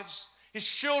wives, his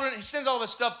children. He sends all of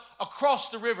his stuff across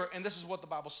the river, and this is what the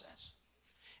Bible says.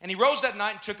 And he rose that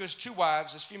night and took his 2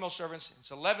 wives, his female servants,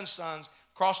 his 11 sons,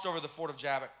 crossed over the ford of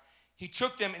Jabbok. He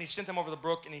took them and he sent them over the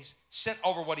brook, and he sent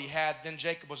over what he had. Then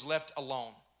Jacob was left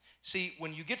alone. See,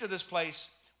 when you get to this place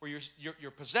where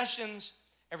your possessions,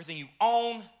 everything you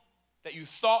own, that you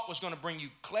thought was going to bring you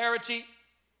clarity,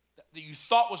 that you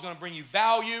thought was going to bring you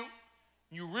value,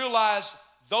 you realize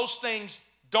those things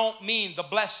don't mean the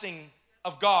blessing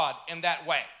of God in that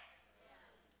way.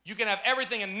 You can have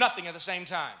everything and nothing at the same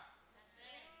time.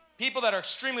 People that are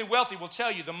extremely wealthy will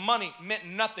tell you the money meant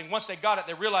nothing. Once they got it,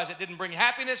 they realized it didn't bring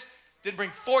happiness, didn't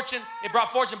bring fortune. It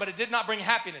brought fortune, but it did not bring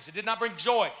happiness. It did not bring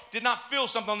joy. Did not feel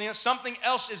something on the inside. Something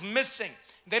else is missing.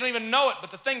 They don't even know it, but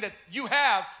the thing that you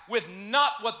have with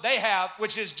not what they have,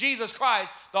 which is Jesus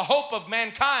Christ, the hope of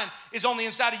mankind, is on the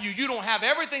inside of you. You don't have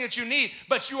everything that you need,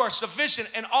 but you are sufficient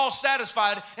and all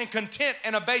satisfied and content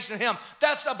and abased in Him.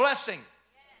 That's a blessing.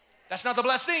 That's not the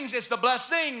blessings, it's the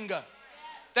blessing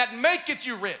that maketh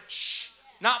you rich.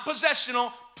 Not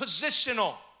possessional,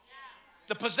 positional.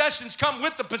 The possessions come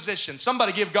with the position.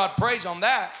 Somebody give God praise on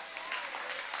that.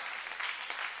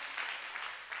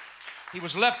 He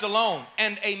was left alone,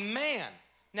 and a man.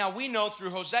 Now we know through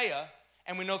Hosea,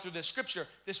 and we know through this scripture,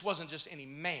 this wasn't just any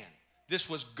man. This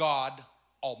was God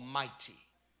Almighty.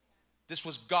 This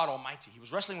was God Almighty. He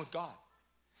was wrestling with God.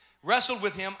 Wrestled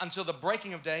with him until the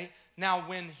breaking of day. Now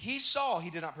when he saw he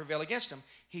did not prevail against him,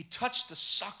 he touched the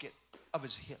socket of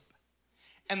his hip.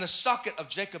 And the socket of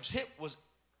Jacob's hip was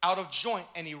out of joint,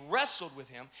 and he wrestled with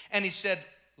him, and he said,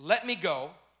 let me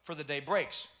go, for the day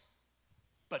breaks.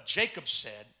 But Jacob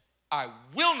said, I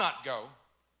will not go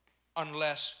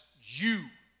unless you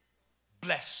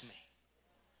bless me.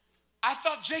 I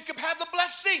thought Jacob had the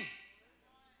blessing.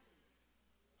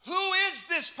 Who is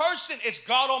this person? It's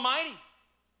God Almighty.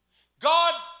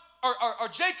 God, or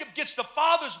Jacob gets the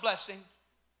Father's blessing,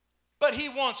 but he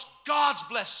wants God's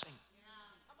blessing.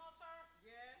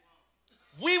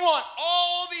 We want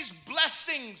all these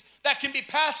blessings that can be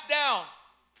passed down.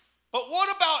 But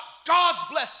what about God's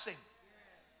blessing?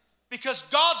 Because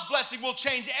God's blessing will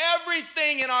change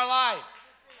everything in our life.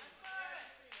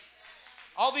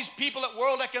 All these people at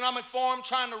World Economic Forum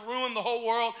trying to ruin the whole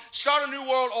world, start a new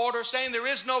world order, saying there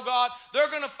is no God. They're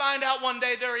going to find out one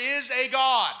day there is a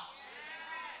God.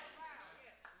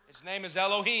 His name is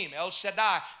Elohim, El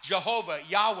Shaddai, Jehovah,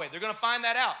 Yahweh. They're going to find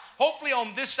that out. Hopefully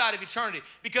on this side of eternity.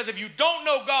 Because if you don't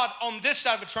know God on this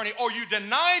side of eternity, or you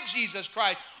deny Jesus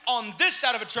Christ on this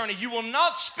side of eternity, you will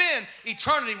not spend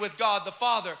eternity with God the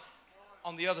Father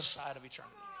on the other side of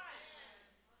eternity.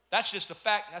 That's just a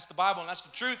fact, and that's the Bible, and that's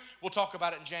the truth. We'll talk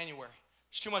about it in January.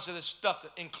 There's too much of this stuff,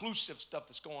 the inclusive stuff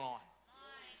that's going on.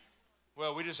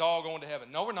 Well, we're just all going to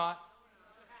heaven. No, we're not.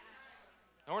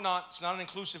 No, we're not. It's not an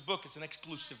inclusive book. It's an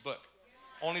exclusive book.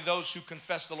 Only those who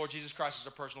confess the Lord Jesus Christ as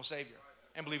their personal Savior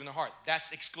and believe in their heart.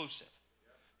 That's exclusive.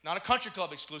 Not a country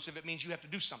club exclusive. It means you have to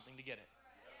do something to get it.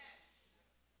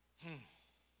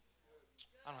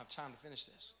 I don't have time to finish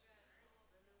this.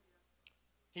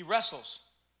 He wrestles.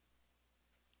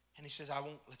 And he says, I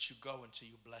won't let you go until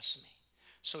you bless me.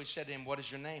 So he said to him, what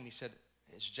is your name? He said,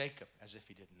 it's Jacob, as if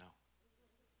he didn't know.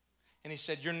 And he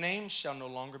said, your name shall no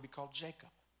longer be called Jacob,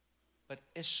 but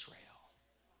Israel.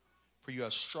 For you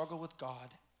have struggled with God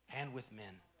and with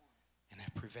men and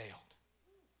have prevailed.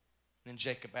 And then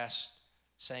Jacob asked,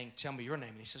 saying, tell me your name.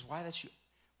 And he says, why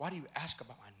do you ask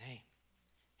about my name?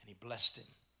 And he blessed him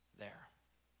there.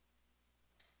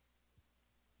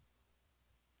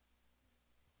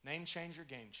 Name changer,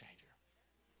 game changer.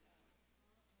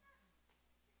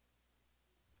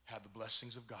 Had the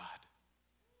blessings of God.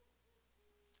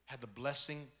 Had the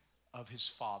blessing of his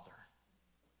father.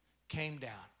 Came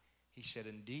down. He said,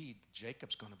 indeed,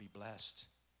 Jacob's going to be blessed.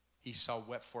 Esau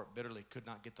wept for it bitterly, could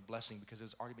not get the blessing because it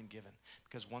was already been given.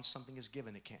 Because once something is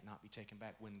given, it cannot be taken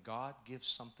back. When God gives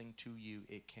something to you,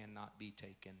 it cannot be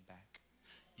taken back.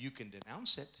 You can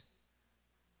denounce it.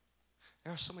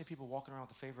 There are so many people walking around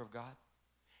with the favor of God,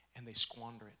 and they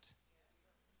squander it.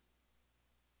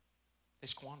 They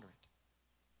squander it.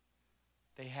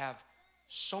 They have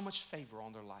so much favor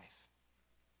on their life,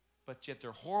 but yet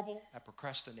they're horrible at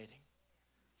procrastinating.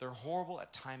 They're horrible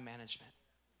at time management.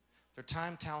 Their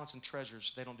time, talents, and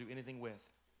treasures they don't do anything with.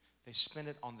 They spend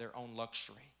it on their own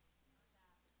luxury.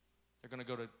 They're going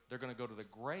to go to the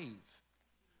grave.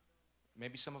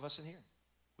 Maybe some of us in here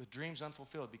with dreams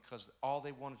unfulfilled because all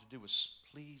they wanted to do was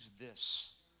please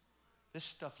this. This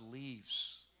stuff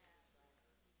leaves.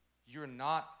 You're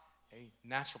not a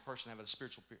natural person having a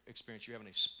spiritual experience.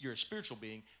 You're a spiritual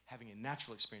being having a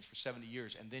natural experience for 70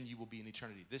 years, and then you will be in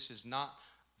eternity. This is not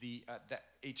that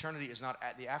eternity is not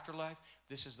at the afterlife.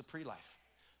 This is the pre-life.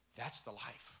 That's the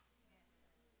life.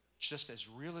 Just as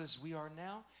real as we are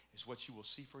now is what you will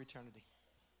see for eternity.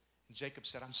 And Jacob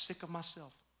said, I'm sick of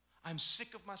myself. I'm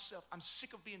sick of myself. I'm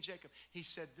sick of being Jacob. He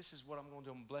said, this is what I'm going to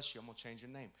do. I'm going to bless you. I'm going to change your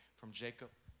name from Jacob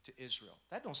to Israel.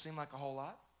 That don't seem like a whole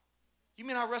lot. You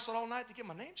mean I wrestled all night to get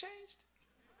my name changed?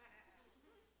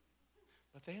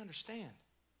 But they understand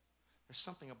there's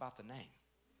something about the name.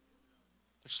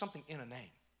 There's something in a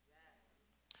name.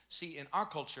 See, in our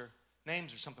culture,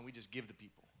 names are something we just give to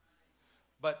people.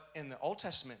 But in the Old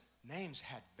Testament, names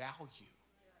had value.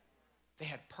 They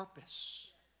had purpose.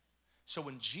 So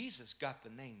when Jesus got the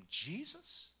name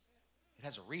Jesus, it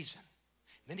has a reason.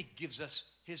 And then he gives us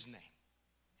his name.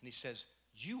 And he says,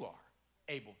 you are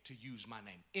able to use my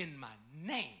name. In my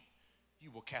name, you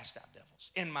will cast out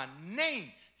devils. In my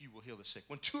name, you will heal the sick.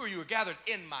 When two of you are gathered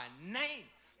in my name,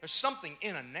 there's something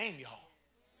in a name, y'all.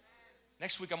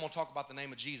 Next week, I'm going to talk about the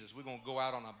name of Jesus. We're going to go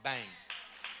out on a bang.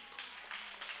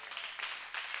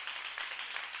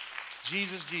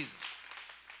 Jesus, Jesus.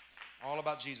 All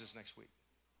about Jesus next week.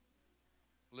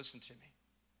 Listen to me.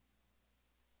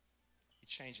 He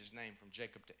changed his name from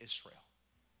Jacob to Israel.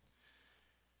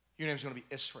 Your name's going to be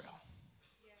Israel.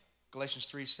 Galatians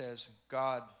 3 says,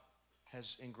 God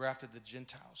has engrafted the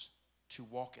Gentiles to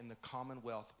walk in the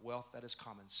commonwealth, wealth that is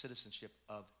common, citizenship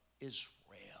of Israel.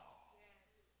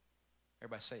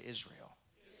 Everybody say Israel.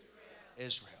 Israel.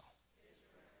 Israel.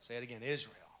 Say it again,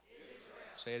 Israel.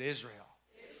 Say it, Israel.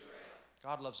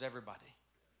 God loves everybody.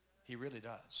 He really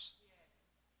does.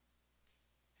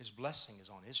 His blessing is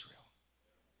on Israel.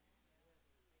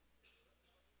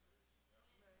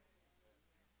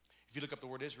 If you look up the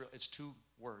word Israel, it's two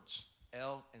words,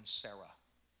 El and Sarah.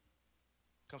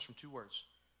 It comes from two words,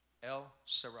 El,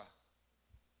 Sarah.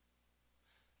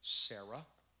 Sarah,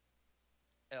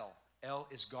 El. El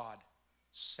is God.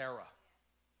 Sarah.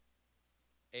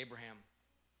 Abraham,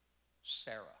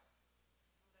 Sarah.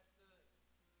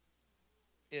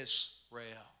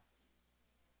 Israel.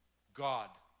 God,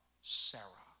 Sarah.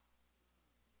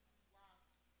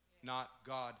 Not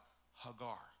God,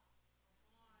 Hagar.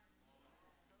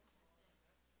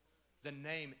 The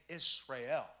name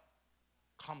Israel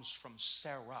comes from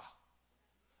Sarah,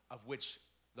 of which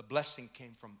the blessing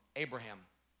came from Abraham,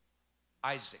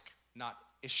 Isaac, not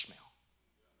Ishmael.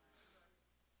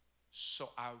 So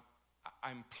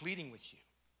I'm pleading with you.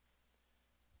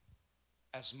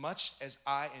 As much as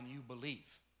I and you believe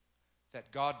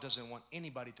that God doesn't want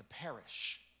anybody to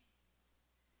perish,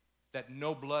 that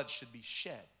no blood should be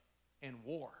shed in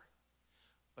war,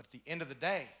 but at the end of the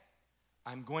day,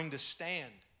 I'm going to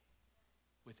stand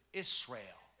with Israel.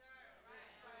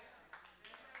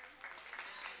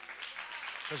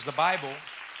 Because the Bible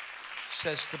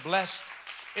says to bless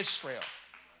Israel,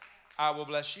 I will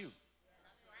bless you.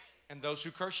 And those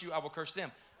who curse you, I will curse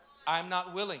them. I'm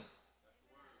not willing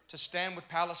to stand with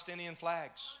Palestinian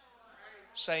flags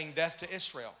saying death to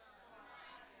Israel.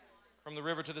 From the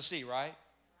river to the sea, right?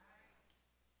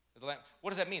 What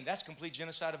does that mean? That's complete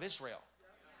genocide of Israel.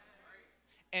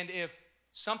 And if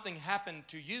something happened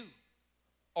to you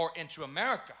or into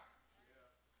America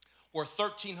where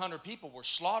 1,300 people were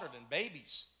slaughtered and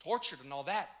babies tortured and all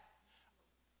that,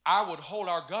 I would hold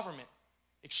our government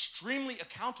extremely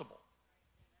accountable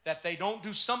that they don't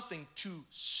do something to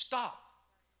stop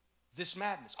this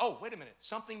madness. Oh, wait a minute.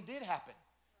 Something did happen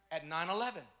at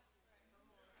 9/11.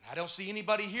 And I don't see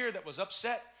anybody here that was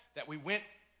upset that we went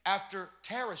after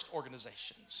terrorist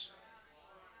organizations.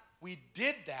 We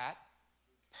did that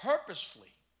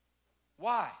purposefully.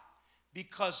 Why?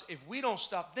 Because if we don't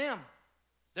stop them,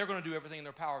 they're going to do everything in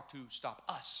their power to stop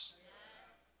us.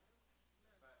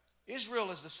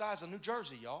 Israel is the size of New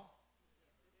Jersey, y'all.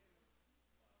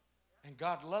 And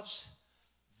God loves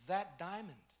that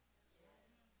diamond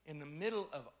in the middle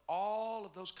of all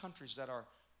of those countries that are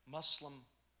Muslim,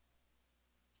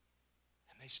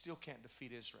 and they still can't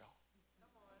defeat Israel.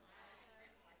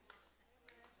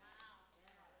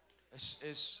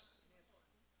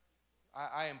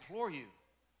 I implore you,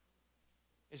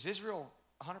 is Israel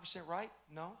 100% right?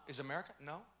 No. Is America?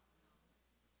 No.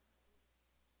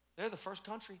 They're the first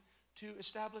country to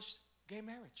establish gay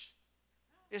marriage.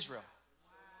 Israel.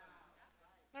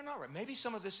 They're not right. Maybe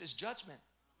some of this is judgment.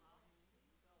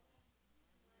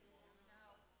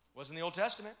 Wasn't the Old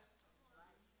Testament.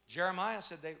 Jeremiah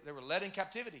said they were led in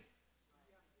captivity.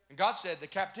 And God said the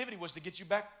captivity was to get you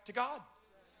back to God.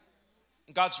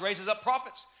 And God raises up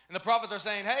prophets. And the prophets are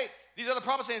saying, hey, these other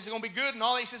prophets saying it's going to be good. And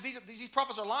all he says, these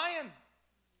prophets are lying.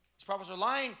 These prophets are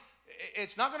lying.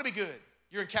 It's not going to be good.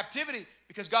 You're in captivity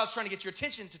because God's trying to get your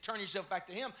attention to turn yourself back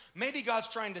to him. Maybe God's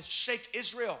trying to shake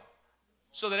Israel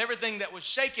so that everything that was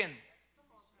shaken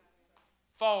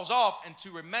falls off, and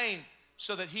to remain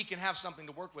so that he can have something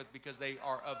to work with, because they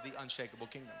are of the unshakable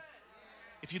kingdom.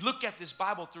 If you look at this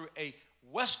Bible through a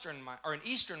Western or an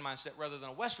Eastern mindset rather than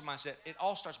a Western mindset, it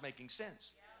all starts making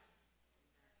sense.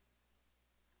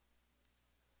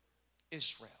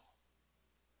 Israel.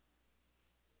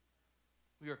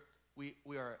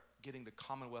 We are getting the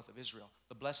commonwealth of Israel.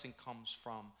 The blessing comes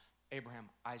from Abraham,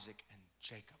 Isaac, and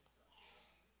Jacob.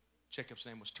 Jacob's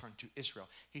name was turned to Israel.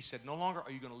 He said, no longer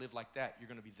are you going to live like that. You're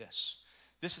going to be this.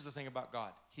 This is the thing about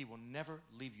God. He will never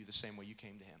leave you the same way you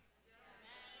came to him.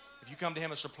 If you come to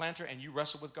him as a supplanter and you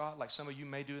wrestle with God, like some of you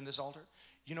may do in this altar,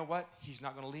 you know what? He's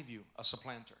not going to leave you a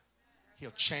supplanter.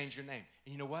 He'll change your name.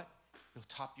 And you know what? He'll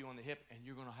top you on the hip, and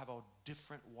you're going to have a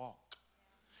different walk.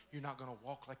 You're not going to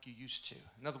walk like you used to.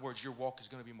 In other words, your walk is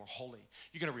going to be more holy.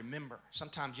 You're going to remember.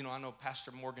 Sometimes, I know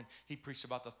Pastor Morgan, he preached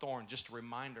about the thorn, just a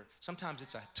reminder. Sometimes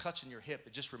it's a touch in your hip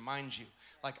that just reminds you,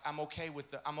 like, I'm okay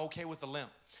with the limp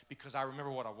because I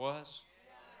remember what I was.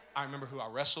 I remember who I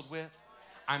wrestled with.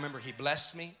 I remember he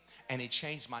blessed me and he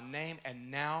changed my name,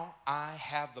 and now I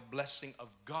have the blessing of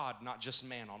God, not just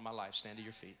man, on my life. Stand to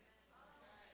your feet.